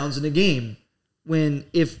 touchdowns in a game. When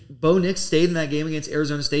if Bo Nix stayed in that game against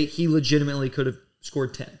Arizona State, he legitimately could have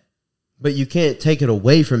scored 10. But you can't take it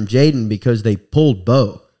away from Jayden because they pulled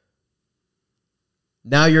Bo.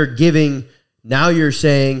 Now you're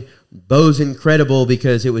saying Bo's incredible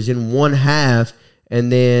because it was in one half, and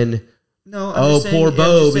then poor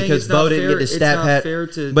Bo because Bo didn't get the stat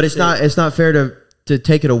pad. But it's not fair to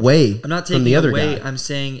take it away. I'm not taking from the other away. guy. I'm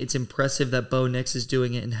saying it's impressive that Bo Nix is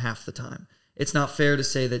doing it in half the time. It's not fair to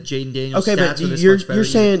say that Jayden Daniels stats are this much better. You're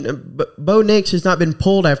saying Bo Nix has not been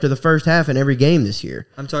pulled after the first half in every game this year.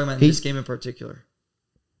 I'm talking about this game in particular.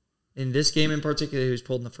 In this game in particular, he was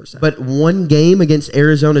pulled in the first half. But one game against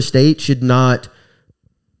Arizona State should not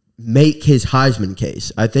make his Heisman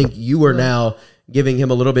case. I think you are now giving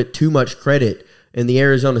him a little bit too much credit in the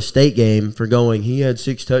Arizona State game for going, he had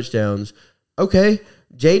 6 touchdowns. Okay,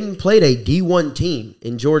 Jayden played a D1 team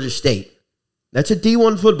in Georgia State. That's a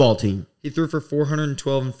D1 football team. He threw for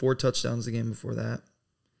 412 and 4 touchdowns the game before that.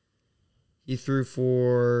 He threw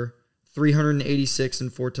for 386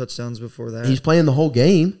 and 4 touchdowns before that. He's playing the whole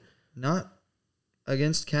game. Not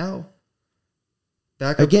against Cal.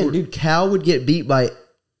 Again, dude, Cal would get beat by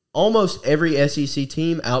almost every SEC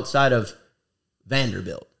team outside of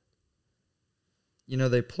Vanderbilt.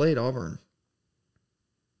 They played Auburn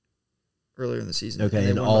earlier in the season. Okay,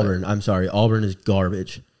 and Auburn. I'm sorry. Auburn is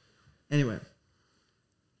garbage. Anyway,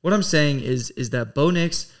 what I'm saying is that Bo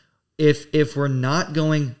Nix, if we're not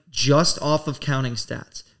going just off of counting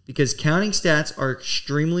stats, because counting stats are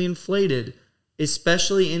extremely inflated,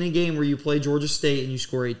 especially in a game where you play Georgia State and you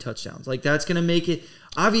score 8 touchdowns. Like, that's going to make it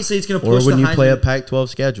 – obviously, it's going to push the Heisman. Or when you play a Pac-12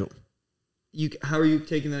 schedule. How are you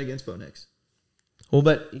taking that against Bo Nix? Well,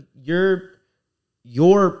 but you're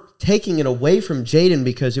taking it away from Jayden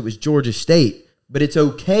because it was Georgia State. But it's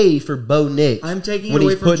okay for Bo Nix I'm taking when it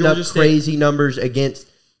away he's from putting Georgia up State. crazy numbers against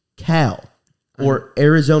Cal or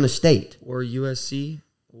Arizona State. Or USC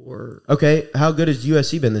or... Okay, how good has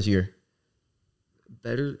USC been this year?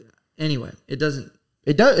 Better... Anyway, it doesn't...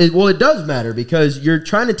 It does matter because you're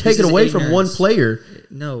trying to take it away from one player.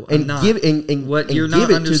 No, and I'm not. Give and what and you're give not it to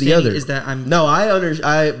the understanding other. is that I'm... No,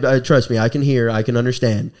 I trust me. I can hear. I can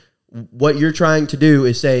understand. What you're trying to do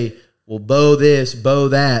is say, well, Bo this, Bo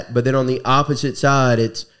that, but then on the opposite side,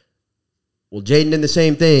 it's, well, Jayden did the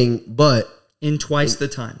same thing, but in twice the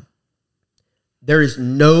time. There is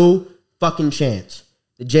no fucking chance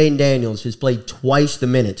that Jayden Daniels has played twice the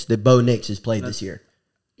minutes that Bo Nix has played this year.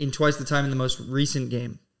 In twice the time in the most recent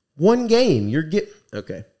game. One game.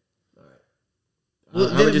 Okay. Well,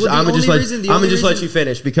 I'm gonna just let you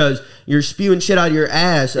finish because you're spewing shit out of your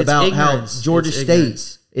ass about how Georgia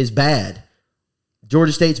State is bad.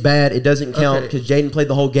 Georgia State's bad. It doesn't count because Jayden played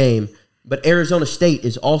the whole game. But Arizona State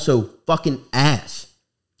is also fucking ass.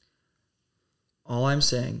 All I'm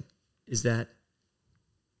saying is that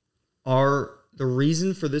the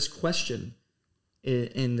reason for this question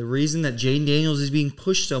and the reason that Jayden Daniels is being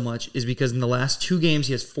pushed so much is because in the last 2 games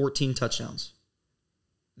he has 14 touchdowns.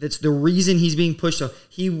 That's the reason he's being pushed. So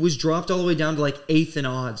he was dropped all the way down to like 8th in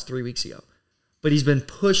odds 3 weeks ago. But he's been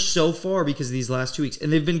pushed so far because of these last 2 weeks.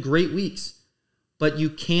 And they've been great weeks. But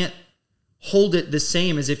you can't hold it the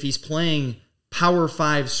same as if he's playing Power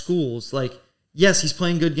 5 schools. Like, yes, he's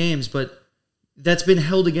playing good games, but that's been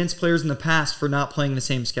held against players in the past for not playing the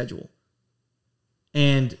same schedule.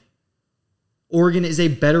 And Oregon is a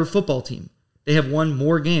better football team. They have won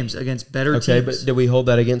more games against better teams. Okay, but did we hold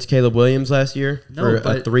that against Caleb Williams last year? No, for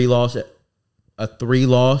a three loss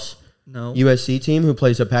no. USC team who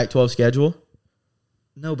plays a Pac-12 schedule?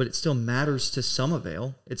 No, but it still matters to some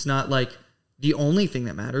avail. It's not like the only thing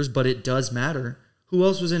that matters, but it does matter. Who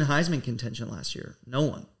else was in Heisman contention last year? No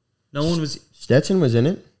one. No one was. Stetson was in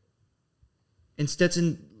it. And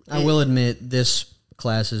Stetson. I will admit this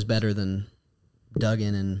class is better than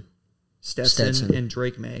Duggan and Stetson and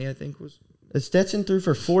Drake May, I think was. Stetson threw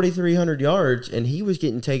for 4,300 yards, and he was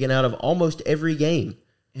getting taken out of almost every game.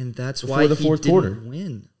 And that's why the fourth quarter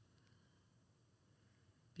win.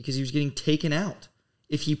 Because he was getting taken out.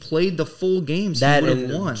 If he played the full games, he would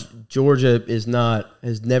have won. Georgia has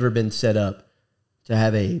never been set up to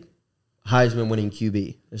have a Heisman winning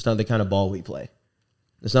QB. It's not the kind of ball we play.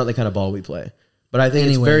 But I think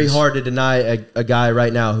it's very hard to deny a guy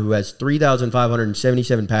right now who has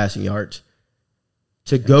 3,577 passing yards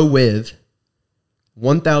to go with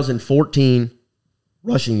 1,014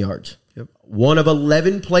 rushing yards. Yep. One of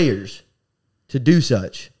 11 players to do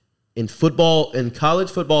such in college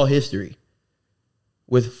football history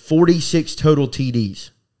with 46 total TDs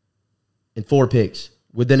and 4 picks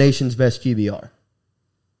with the nation's best QBR.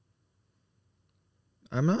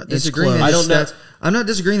 I'm not disagreeing. I'm not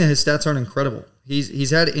disagreeing that his stats aren't incredible.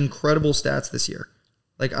 He's had incredible stats this year.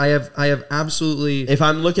 Like I have absolutely. If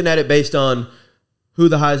I'm looking at it based on who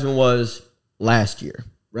the Heisman was last year,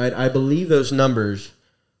 right? I believe those numbers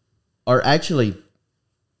are actually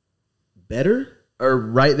better or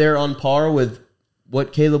right there on par with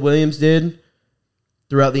what Caleb Williams did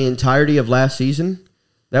throughout the entirety of last season.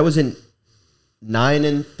 That was an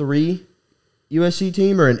 9-3 USC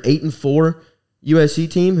team or an 8-4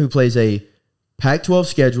 USC team who plays a Pac-12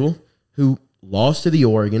 schedule, who lost to the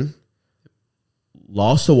Oregon,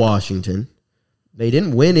 lost to Washington. They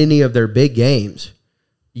didn't win any of their big games.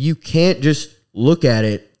 You can't just look at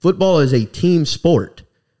it. Football is a team sport.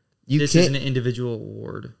 This is an individual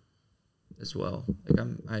award as well. Like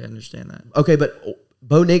I understand that. Okay, but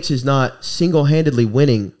Bo Nix is not single-handedly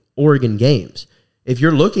winning Oregon games. If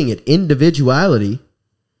you're looking at individuality,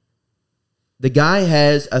 the guy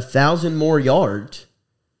has 1,000 more yards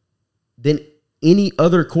than any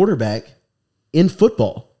other quarterback in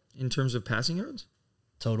football. In terms of passing yards?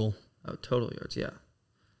 total. Oh, total yards, yeah.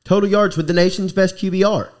 Total yards with the nation's best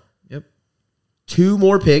QBR. Yep. 2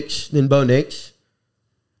 more picks than Bo Nix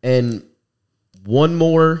and 1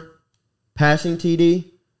 more passing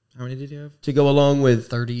TD. How many did he have? To go along with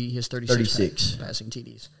 30, his 36 passing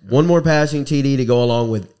TDs. One more passing TD to go along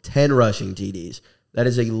with 10 rushing TDs. That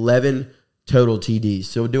is 11 total TDs.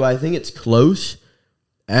 So do I think it's close?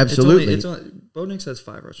 Absolutely. Bo Nix has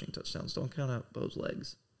 5 rushing touchdowns. Don't count out Bo's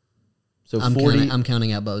legs. So I'm 40 I'm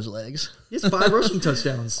counting out Bo's legs. He has 5 rushing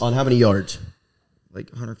touchdowns. on how many yards? Like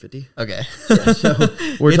 150. Okay. So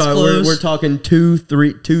we're talking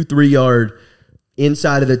 3 yard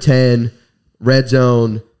inside of the 10 red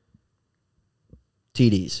zone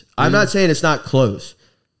TDs. I'm not saying it's not close,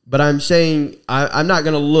 but I'm saying I'm not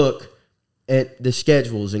going to look at the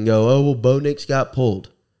schedules and go, oh well, Bo Nix got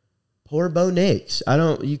pulled. Poor Bo Nix.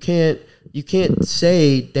 You can't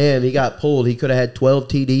say, damn, he got pulled. He could have had 12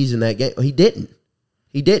 TDs in that game. He didn't.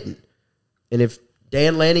 And if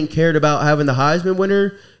Dan Lanning cared about having the Heisman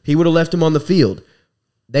winner, he would have left him on the field.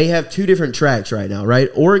 They have 2 different tracks right now, right?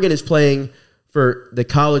 Oregon is playing for the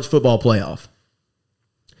college football playoff.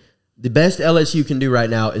 The best LSU can do right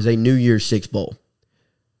now is a New Year's Six Bowl.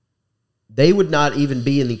 They would not even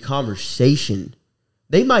be in the conversation.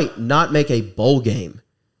 They might not make a bowl game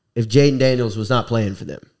if Jayden Daniels was not playing for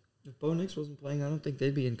them. If Bo Nix wasn't playing, I don't think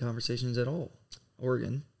they'd be in conversations at all.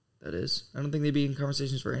 Oregon, that is. I don't think they'd be in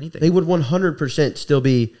conversations for anything. They would 100% still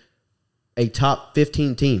be a top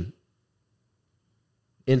 15 team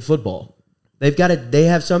in football. They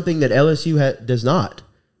have something that LSU does not,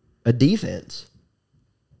 a defense.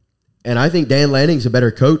 And I think Dan Lanning's a better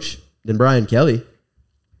coach than Brian Kelly.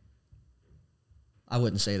 I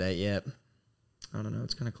wouldn't say that yet. I don't know.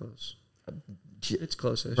 It's kind of close. It's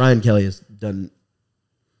close-ish. Brian Kelly has done.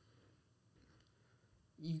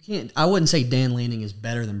 You can't. I wouldn't say Dan Lanning is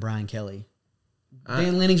better than Brian Kelly.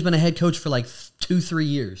 Dan Lanning's been a head coach for like 2-3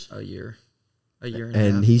 years. A year and a half.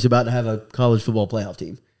 And he's about to have a college football playoff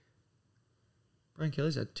team. Brian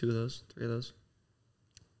Kelly's had 2 of those, 3 of those.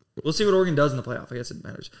 We'll see what Oregon does in the playoff. I guess it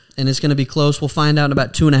matters. And it's going to be close. We'll find out in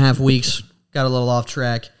about 2.5 weeks. Got a little off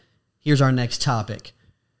track. Here's our next topic.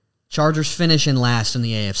 Chargers finish in last in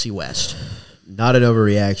the AFC West. Not an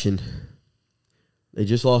overreaction. They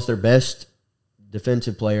just lost their best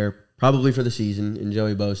defensive player, probably for the season, in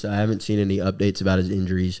Joey Bosa. I haven't seen any updates about his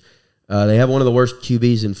injuries. They have one of the worst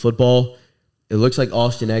QBs in football. It looks like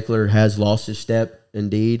Austin Eckler has lost his step,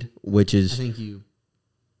 indeed, which is... I think you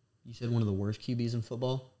said one of the worst QBs in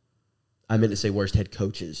football? I meant to say worst head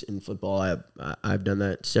coaches in football. I've done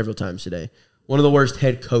that several times today. One of the worst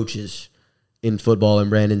head coaches in football, and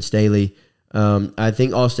Brandon Staley. I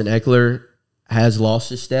think Austin Eckler has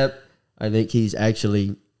lost his step. I think he's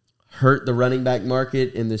actually hurt the running back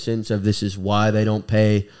market in the sense of this is why they don't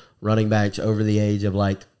pay running backs over the age of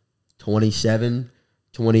like 27,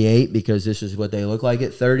 28, because this is what they look like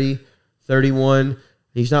at 30, 31.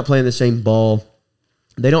 He's not playing the same ball.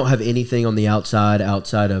 They don't have anything on the outside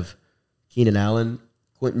of Keenan Allen.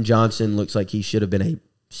 Quentin Johnson looks like he should have been a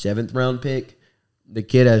 7th round pick. The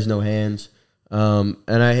kid has no hands. And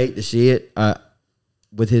I hate to see it.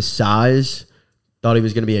 With his size, thought he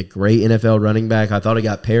was going to be a great NFL running back. I thought he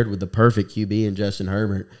got paired with the perfect QB in Justin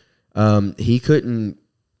Herbert. He couldn't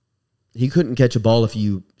catch a ball if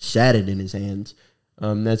you sat it in his hands.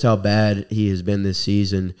 That's how bad he has been this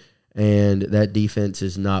season. And that defense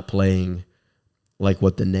is not playing like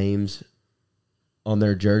what the names on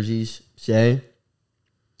their jerseys say.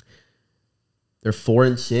 They're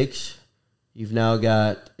 4-6. You've now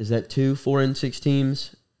got, is that 2 4-6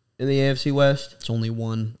 teams in the AFC West? It's only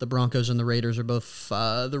one. The Broncos and the Raiders are both.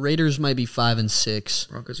 The Raiders might be 5-6.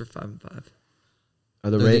 Broncos are 5-5.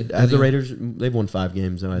 The Raiders? They've won 5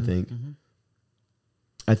 games, though. I think. Mm-hmm.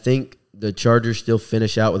 I think the Chargers still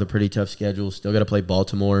finish out with a pretty tough schedule. Still got to play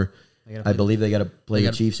Baltimore. I believe they got to play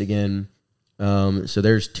the Chiefs again. So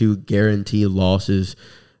there's 2 guaranteed losses,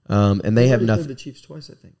 and they have nothing. Played the Chiefs twice,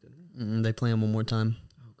 I think, didn't they? They play them one more time.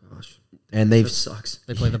 Oh gosh. And that sucks.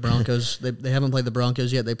 They play the Broncos. they haven't played the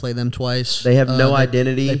Broncos yet. They play them twice. They have no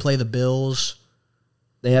identity. They play the Bills.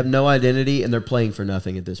 They have no identity, and they're playing for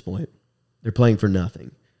nothing at this point. They're playing for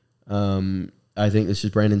nothing. I think this is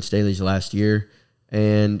Brandon Staley's last year,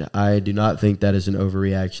 and I do not think that is an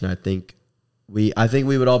overreaction. I think we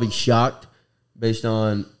would all be shocked based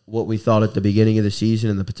on what we thought at the beginning of the season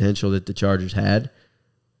and the potential that the Chargers had,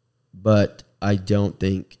 but I don't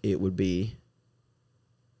think it would be.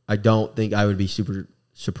 I don't think I would be super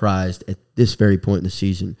surprised at this very point in the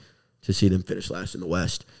season to see them finish last in the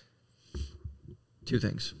West. 2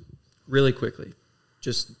 things. Really quickly.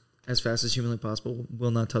 Just as fast as humanly possible.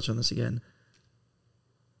 Will not touch on this again.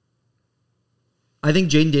 I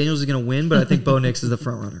think Jayden Daniels is going to win, but I think Bo Nix is the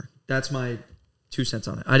front runner. That's my 2 cents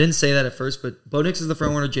on it. I didn't say that at first, but Bo Nix is the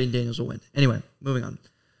front runner. Jayden Daniels will win. Anyway, moving on.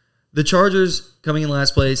 The Chargers coming in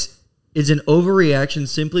last place. is an overreaction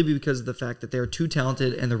simply because of the fact that they are too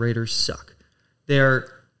talented and the Raiders suck. They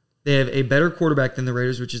have a better quarterback than the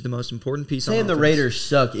Raiders, which is the most important piece. Saying the Raiders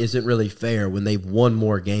suck isn't really fair when they've won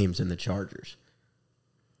more games than the Chargers.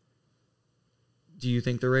 Do you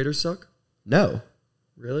think the Raiders suck? No.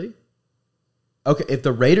 Really? Okay, if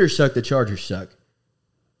the Raiders suck, the Chargers suck.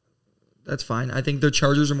 That's fine. I think the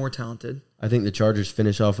Chargers are more talented. I think the Chargers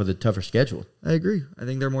finish off with a tougher schedule. I agree. I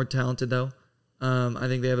think they're more talented, though. I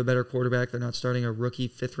think they have a better quarterback. They're not starting a rookie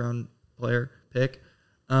 5th-round player pick.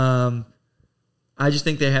 I just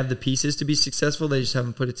think they have the pieces to be successful. They just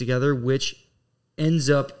haven't put it together, which ends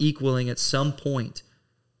up equaling at some point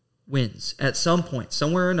wins. At some point,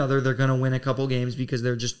 somewhere or another, they're going to win a couple games because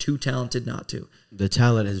they're just too talented not to. The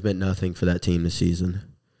talent has meant nothing for that team this season.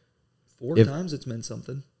 4 times it's meant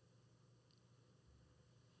something.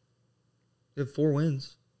 They have 4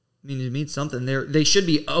 wins. I mean, it means something. They should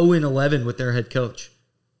be 0-11 with their head coach.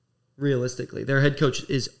 Realistically, their head coach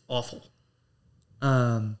is awful.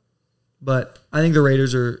 But I think the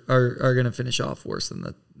Raiders are going to finish off worse than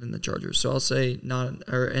the Chargers. So I'll say not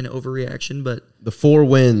an overreaction, but the 4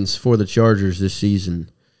 wins for the Chargers this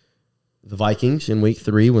season: the Vikings in Week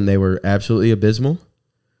 3 when they were absolutely abysmal.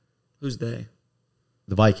 Who's they?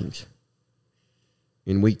 The Vikings.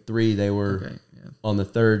 In Week 3, they were on the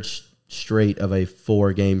 3rd straight of a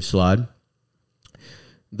 4-game slide.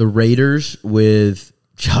 The Raiders with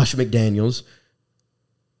Josh McDaniels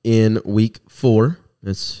in Week 4.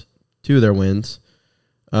 That's 2 of their wins.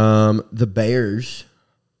 The Bears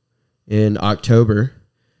in October.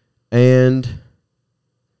 And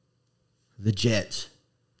the Jets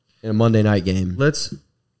in a Monday night game.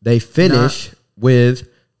 They finish with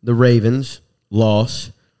the Ravens,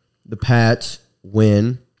 loss. The Pats,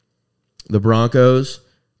 win. The Broncos,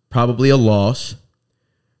 probably a loss.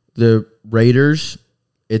 The Raiders,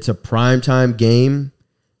 it's a primetime game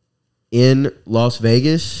in Las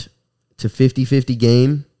Vegas. It's a 50-50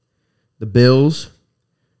 game. The Bills,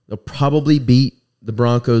 they'll probably beat the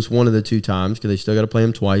Broncos one of the 2 times because they still got to play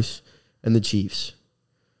them twice. And the Chiefs.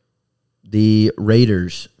 The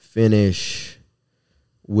Raiders finish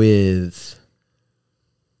with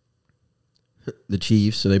the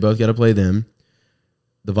Chiefs, so they both got to play them.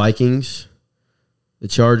 The Vikings, the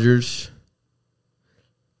Chargers,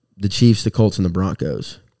 the Chiefs, the Colts, and the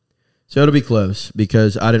Broncos. So it'll be close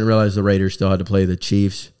because I didn't realize the Raiders still had to play the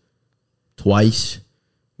Chiefs twice,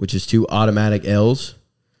 which is 2 automatic L's.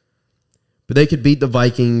 But they could beat the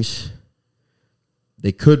Vikings.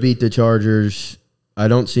 They could beat the Chargers. I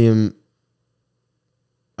don't see them.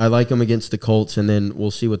 I like them against the Colts, and then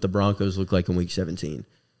we'll see what the Broncos look like in Week 17.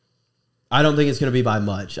 I don't think it's going to be by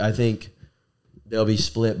much. I think they'll be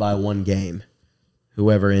split by 1 game,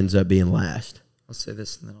 whoever ends up being last. I'll say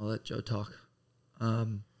this, and then I'll let Joe talk.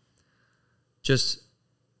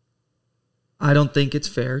 I don't think it's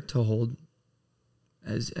fair to hold,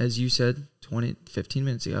 as you said 15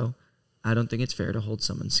 minutes ago, I don't think it's fair to hold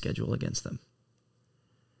someone's schedule against them.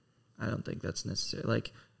 I don't think that's necessary.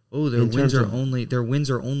 Like, oh, their wins are only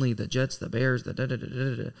the Jets, the Bears, the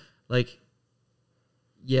da-da-da-da-da. Like,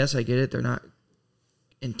 yes, I get it. They're not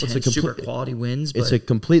intense, super quality wins. But it's a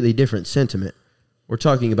completely different sentiment. We're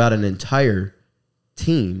talking about an entire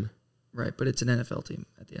team. Right, but it's an NFL team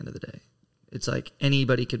at the end of the day. It's like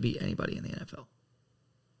anybody could beat anybody in the NFL.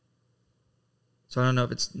 So I don't know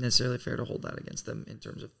if it's necessarily fair to hold that against them in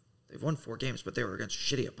terms of they've won 4 games, but they were against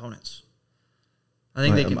shitty opponents. I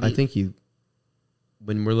think they can beat. I think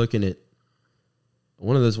when we're looking at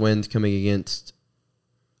one of those wins coming against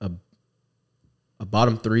a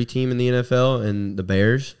bottom 3 team in the NFL and the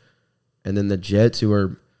Bears, and then the Jets, who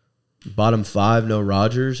are bottom 5, no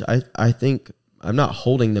Rodgers, I think I'm not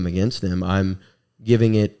holding them against them. I'm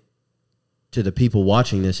giving it to the people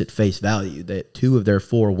watching this at face value that 2 of their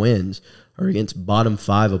 4 wins are against bottom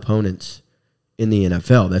 5 opponents in the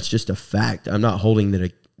NFL. That's just a fact. I'm not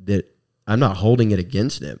holding I'm not holding it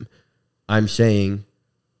against them. I'm stating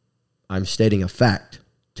a fact.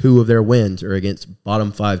 2 of their wins are against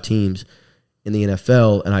bottom 5 teams in the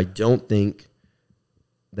NFL, and I don't think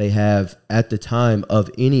they have, at the time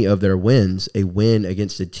of any of their wins, a win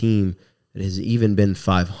against a team that has even been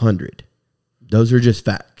 500. Those are just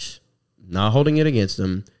facts. Not holding it against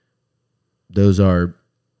them. Those are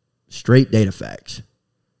straight data facts.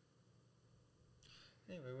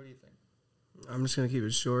 Anyway, what do you think? I'm just going to keep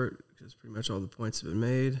it short because pretty much all the points have been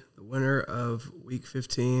made. The winner of Week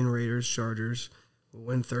 15, Raiders, Chargers, will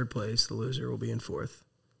win 3rd place. The loser will be in 4th.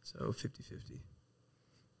 So 50-50.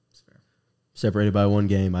 That's fair. Separated by 1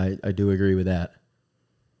 game. I do agree with that.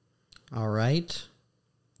 All right.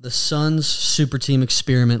 The Suns super team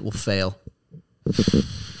experiment will fail.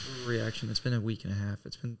 overreaction. It's been a week and a half.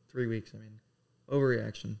 It's been 3 weeks. I mean,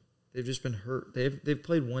 overreaction. They've just been hurt. They've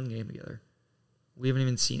played one game together. We haven't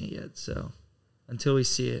even seen it yet. So until we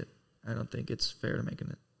see it, I don't think it's fair to make it.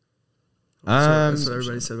 That's what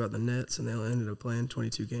everybody said about the Nets, and they ended up playing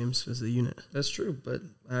 22 games as a unit. That's true, but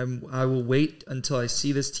I will wait until I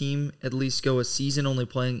see this team at least go a season only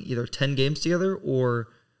playing either 10 games together or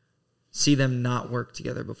see them not work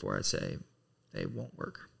together before I say they won't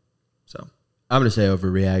work. So I'm going to say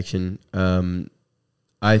overreaction.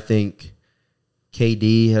 I think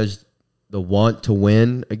KD has the want to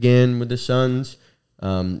win again with the Suns.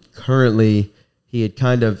 Currently, he had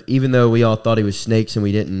kind of, even though we all thought he was snakes and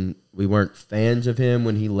we weren't fans of him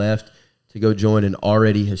when he left to go join an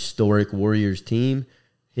already historic Warriors team,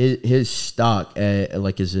 his stock, as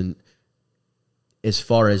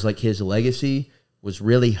far as like his legacy, was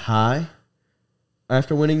really high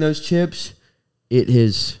after winning those chips. It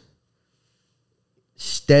has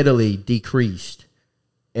steadily decreased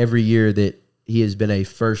every year that he has been a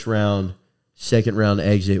first round, second round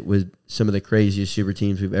exit with some of the craziest super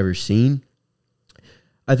teams we've ever seen.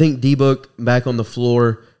 I think D-Book back on the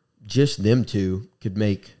floor, just them two could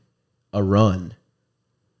make a run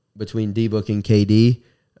between D-Book and KD.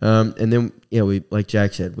 And then, we, like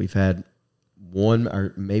Jack said, we've had one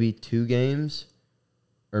or maybe 2 games,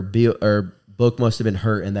 or Book must have been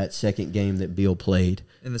hurt in that second game that Beal played.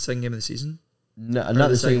 In the second game of the season? No, not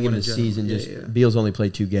the second game of the season. Beal's only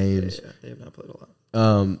played 2 games. Yeah, they have not played a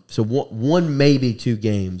lot. So one, maybe 2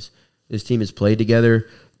 games this team has played together.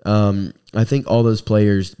 I think all those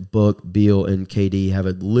players, Book, Beal, and KD, have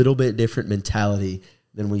a little bit different mentality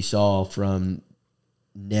than we saw from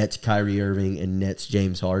Nets Kyrie Irving and Nets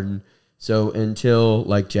James Harden. So until,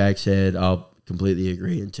 like Jack said, I'll completely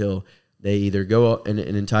agree, until they either go an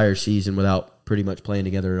entire season without pretty much playing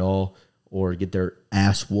together at all or get their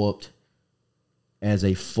ass whooped as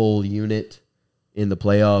a full unit in the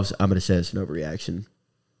playoffs, I'm going to say it's an overreaction.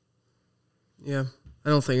 Yeah. I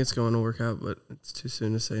don't think it's going to work out, but it's too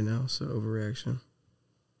soon to say now, so overreaction.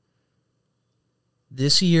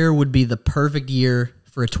 This year would be the perfect year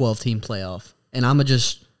for a 12-team playoff. And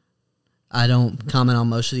I don't comment on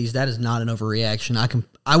most of these. That is not an overreaction.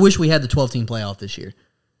 I wish we had the 12-team playoff this year.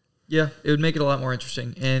 Yeah, it would make it a lot more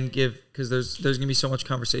interesting and because there's going to be so much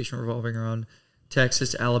conversation revolving around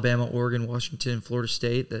Texas, Alabama, Oregon, Washington, and Florida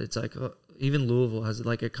State that it's like even Louisville has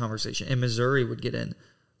like a conversation, and Missouri would get in.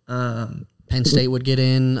 Penn State would get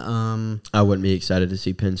in. I wouldn't be excited to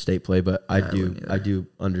see Penn State play, but I do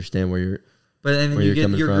understand where you're. But and then you get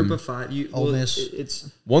your from. group of 5. Ole Miss.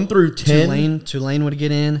 It's 1 through 10. Tulane would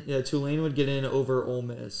get in. Yeah, Tulane would get in over Ole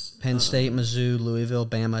Miss. Penn State, Mizzou, Louisville,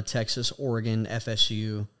 Bama, Texas, Oregon,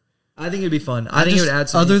 FSU. I think it'd be fun. I think it would add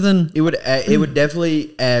some. It would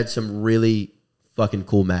definitely add some really fucking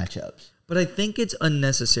cool matchups. But I think it's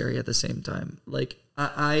unnecessary at the same time. Like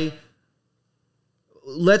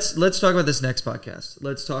let's talk about this next podcast.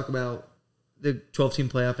 Let's talk about the 12-team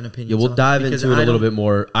playoff and opinions. Yeah, we'll dive into it a little bit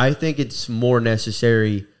more. I think it's more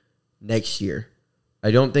necessary next year.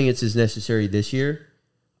 I don't think it's as necessary this year.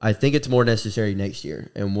 I think it's more necessary next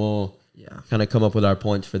year, and we'll kind of come up with our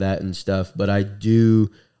points for that and stuff. But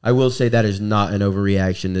I will say that is not an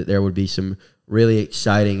overreaction, that there would be some really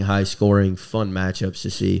exciting, high-scoring, fun matchups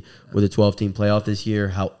to see with a 12-team playoff this year.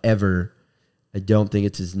 However, I don't think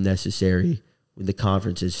it's as necessary with the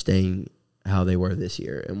conferences staying how they were this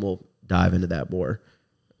year, and we'll dive into that more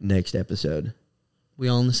next episode. We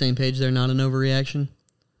all on the same page there, not an overreaction?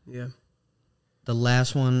 Yeah. The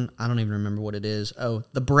last one, I don't even remember what it is. Oh,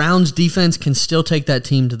 the Browns defense can still take that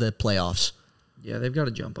team to the playoffs. Yeah, they've got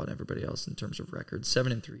to jump on everybody else in terms of records.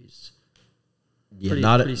 7-3. Yeah,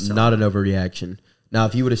 not an overreaction. Now,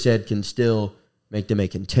 if you would have said can still make them a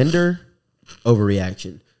contender,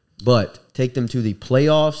 overreaction. But take them to the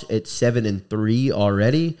playoffs at 7-3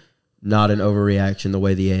 already, not an overreaction the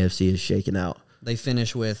way the AFC is shaken out. They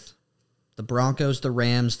finish with the Broncos, the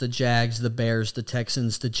Rams, the Jags, the Bears, the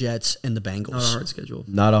Texans, the Jets, and the Bengals. Not a hard schedule.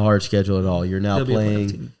 Not a hard schedule at all. You're now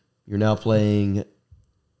playing.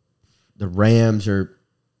 The Rams are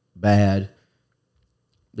bad.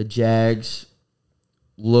 The Jags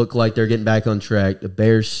look like they're getting back on track. The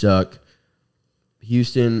Bears suck.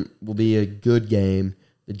 Houston will be a good game.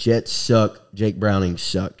 The Jets suck. Jake Browning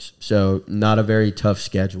sucks. So not a very tough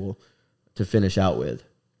schedule to finish out with.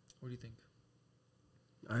 What do you think?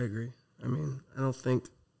 I agree. I mean, I think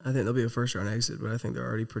they'll be a first-round exit, but I think they're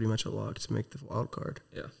already pretty much a lock to make the wild card.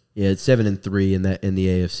 Yeah. Yeah, it's 7-3 in the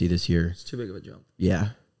AFC this year. It's too big of a jump. Yeah.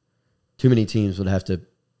 Too many teams would have to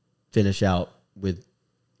finish out with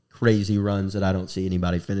crazy runs that I don't see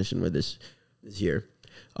anybody finishing with this year.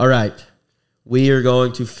 All right. We are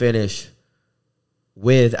going to finish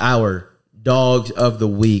with our dogs of the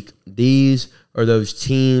week. These are those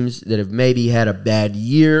teams that have maybe had a bad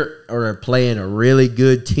year or are playing a really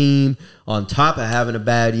good team on top of having a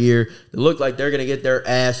bad year. They look like they're going to get their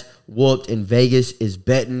ass whooped, and Vegas is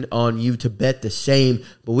betting on you to bet the same.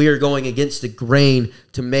 But we are going against the grain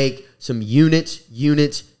to make some units.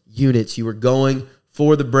 You are going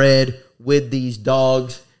for the bread with these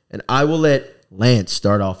dogs, and I will let Lance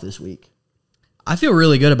start off this week. I feel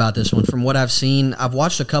really good about this one from what I've seen. I've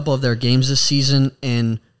watched a couple of their games this season,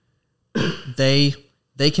 and they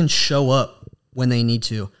can show up when they need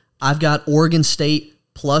to. I've got Oregon State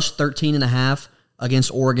plus 13.5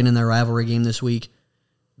 against Oregon in their rivalry game this week.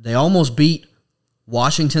 They almost beat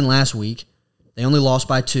Washington last week. They only lost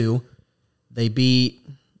by 2. They beat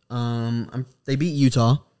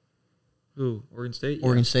Utah. Ooh, Oregon State? Yeah.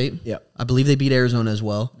 Oregon State. Yeah. I believe they beat Arizona as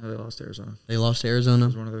well. No, they lost to Arizona. They lost to Arizona. It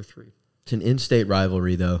was one of their 3. It's an in-state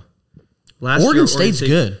rivalry, though. Oregon State's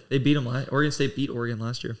good. They beat them. Oregon State beat Oregon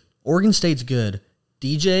last year. Oregon State's good.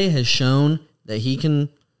 DJ has shown that he can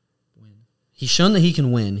win. He's shown that he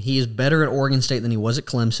can win. He is better at Oregon State than he was at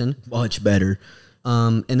Clemson. Much better.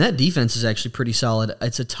 And that defense is actually pretty solid.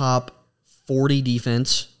 It's a top 40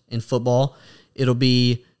 defense in football. It'll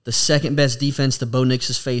be the second best defense the Bo Nix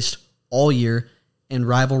has faced all year. In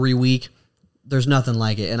rivalry week, there's nothing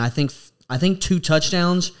like it. And I think 2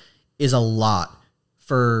 touchdowns is a lot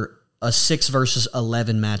for a 6 versus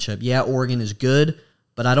 11 matchup. Yeah, Oregon is good,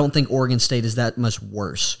 but I don't think Oregon State is that much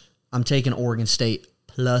worse. I'm taking Oregon State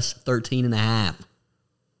plus 13.5.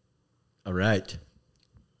 All right.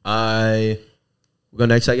 We'll go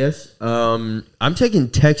next, I guess. I'm taking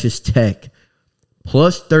Texas Tech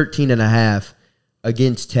plus 13.5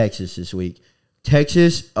 against Texas this week.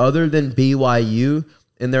 Texas, other than BYU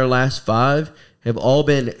in their last 5, have all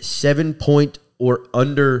been 7-point or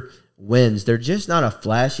under wins. They're just not a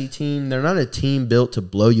flashy team. They're not a team built to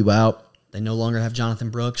blow you out. They no longer have Jonathan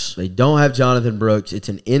Brooks. They don't have Jonathan Brooks. It's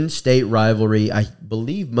an in-state rivalry. I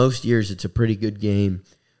believe most years it's a pretty good game.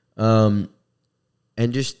 And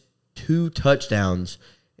just 2 touchdowns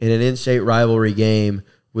in an in-state rivalry game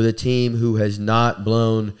with a team who has not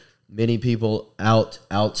blown many people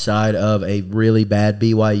outside of a really bad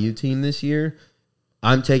BYU team this year.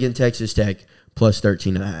 I'm taking Texas Tech plus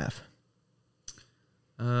 13.5.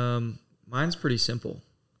 Mine's pretty simple.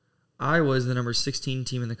 Iowa is the number 16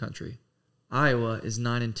 team in the country. Iowa is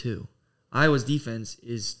 9-2. Iowa's defense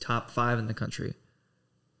is top 5 in the country.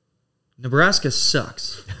 Nebraska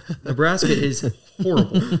sucks. Nebraska is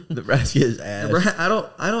horrible. Nebraska is ass.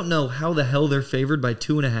 I don't know how the hell they're favored by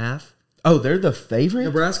 2.5. Oh, they're the favorite?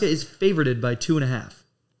 Nebraska is favorited by 2.5.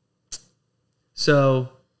 So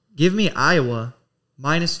give me Iowa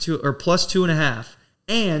 -2 or plus 2.5,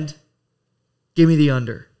 and give me the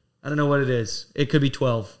under. I don't know what it is. It could be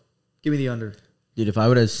 12. Give me the under. Dude, if I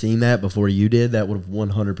would have seen that before you did, that would have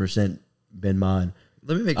 100% been mine.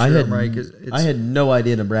 Let me make sure I'm right. I had no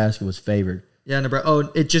idea Nebraska was favored. Yeah, Nebraska.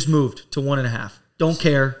 Oh, it just moved to 1.5. Don't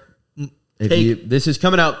care. This is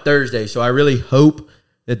coming out Thursday, so I really hope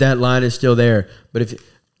that line is still there. But if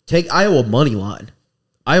take Iowa money line.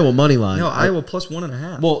 No, Iowa plus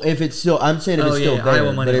 1.5. Well, if it's still, I'm saying if it's still there.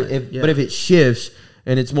 Iowa money but line. But if it shifts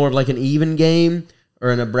and it's more of like an even game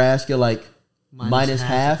or a Nebraska like minus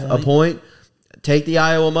half a point, take the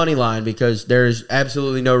Iowa money line because there's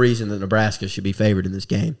absolutely no reason that Nebraska should be favored in this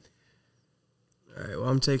game. All right, well,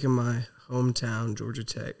 I'm taking my hometown, Georgia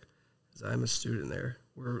Tech, as I'm a student there.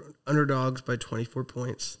 We're underdogs by 24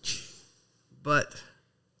 points, but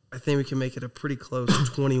I think we can make it a pretty close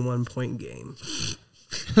 21-point game.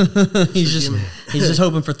 He's just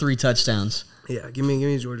hoping for 3 touchdowns. Yeah, give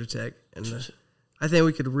me Georgia Tech, and I think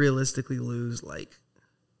we could realistically lose like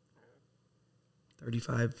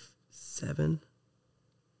 35-7.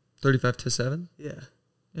 35-7. Yeah,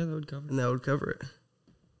 that would cover. And that would cover it.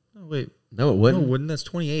 Oh wait, no, it wouldn't. No, it wouldn't. That's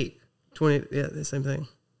 28. 20. Yeah, the same thing.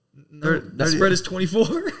 No, that spread is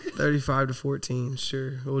 24. 35-14.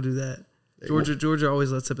 Sure, we'll do that. Georgia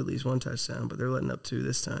always lets up at least 1 touchdown, but they're letting up 2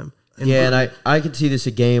 this time. And I could see this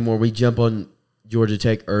a game where we jump on Georgia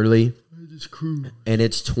Tech early, and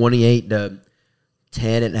it's 28-10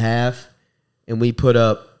 at half, and we put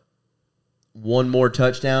up 1 more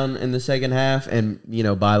touchdown in the second half, and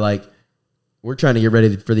by we're trying to get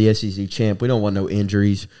ready for the SEC champ. We don't want no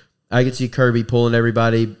injuries. I could see Kirby pulling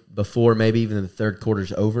everybody before maybe even the third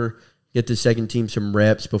quarter's over. Get the second team some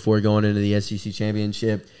reps before going into the SEC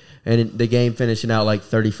championship. And the game finishing out like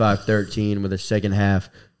 35-13 with a second half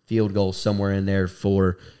field goal somewhere in there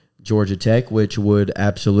for Georgia Tech, which would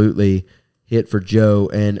absolutely hit for Joe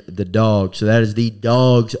and the Dogs. So that is the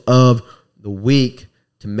Dogs of the week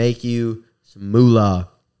to make you some moolah.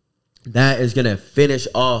 that is going to finish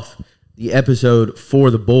off the episode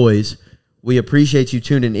for the boys. We appreciate you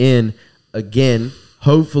tuning in. Again,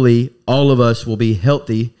 hopefully all of us will be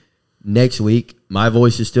healthy next week. My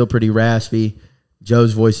voice is still pretty raspy.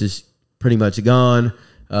 Joe's voice is pretty much gone.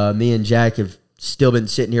 Me and Jack have still been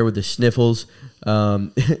sitting here with the sniffles.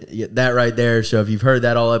 That right there. So if you've heard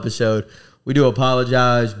that all episode, we do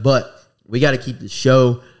apologize, but we got to keep the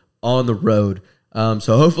show on the road.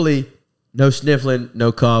 So hopefully no sniffling,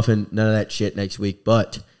 no coughing, none of that shit next week.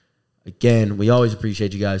 But again, we always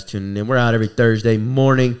appreciate you guys tuning in. We're out every Thursday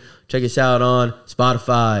morning. Check us out on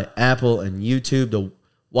Spotify, Apple, and YouTube to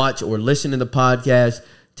watch or listen to the podcast,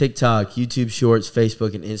 TikTok, YouTube Shorts,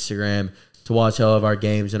 Facebook, and Instagram to watch all of our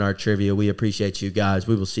games and our trivia. We appreciate you guys.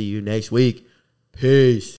 We will see you next week. Peace.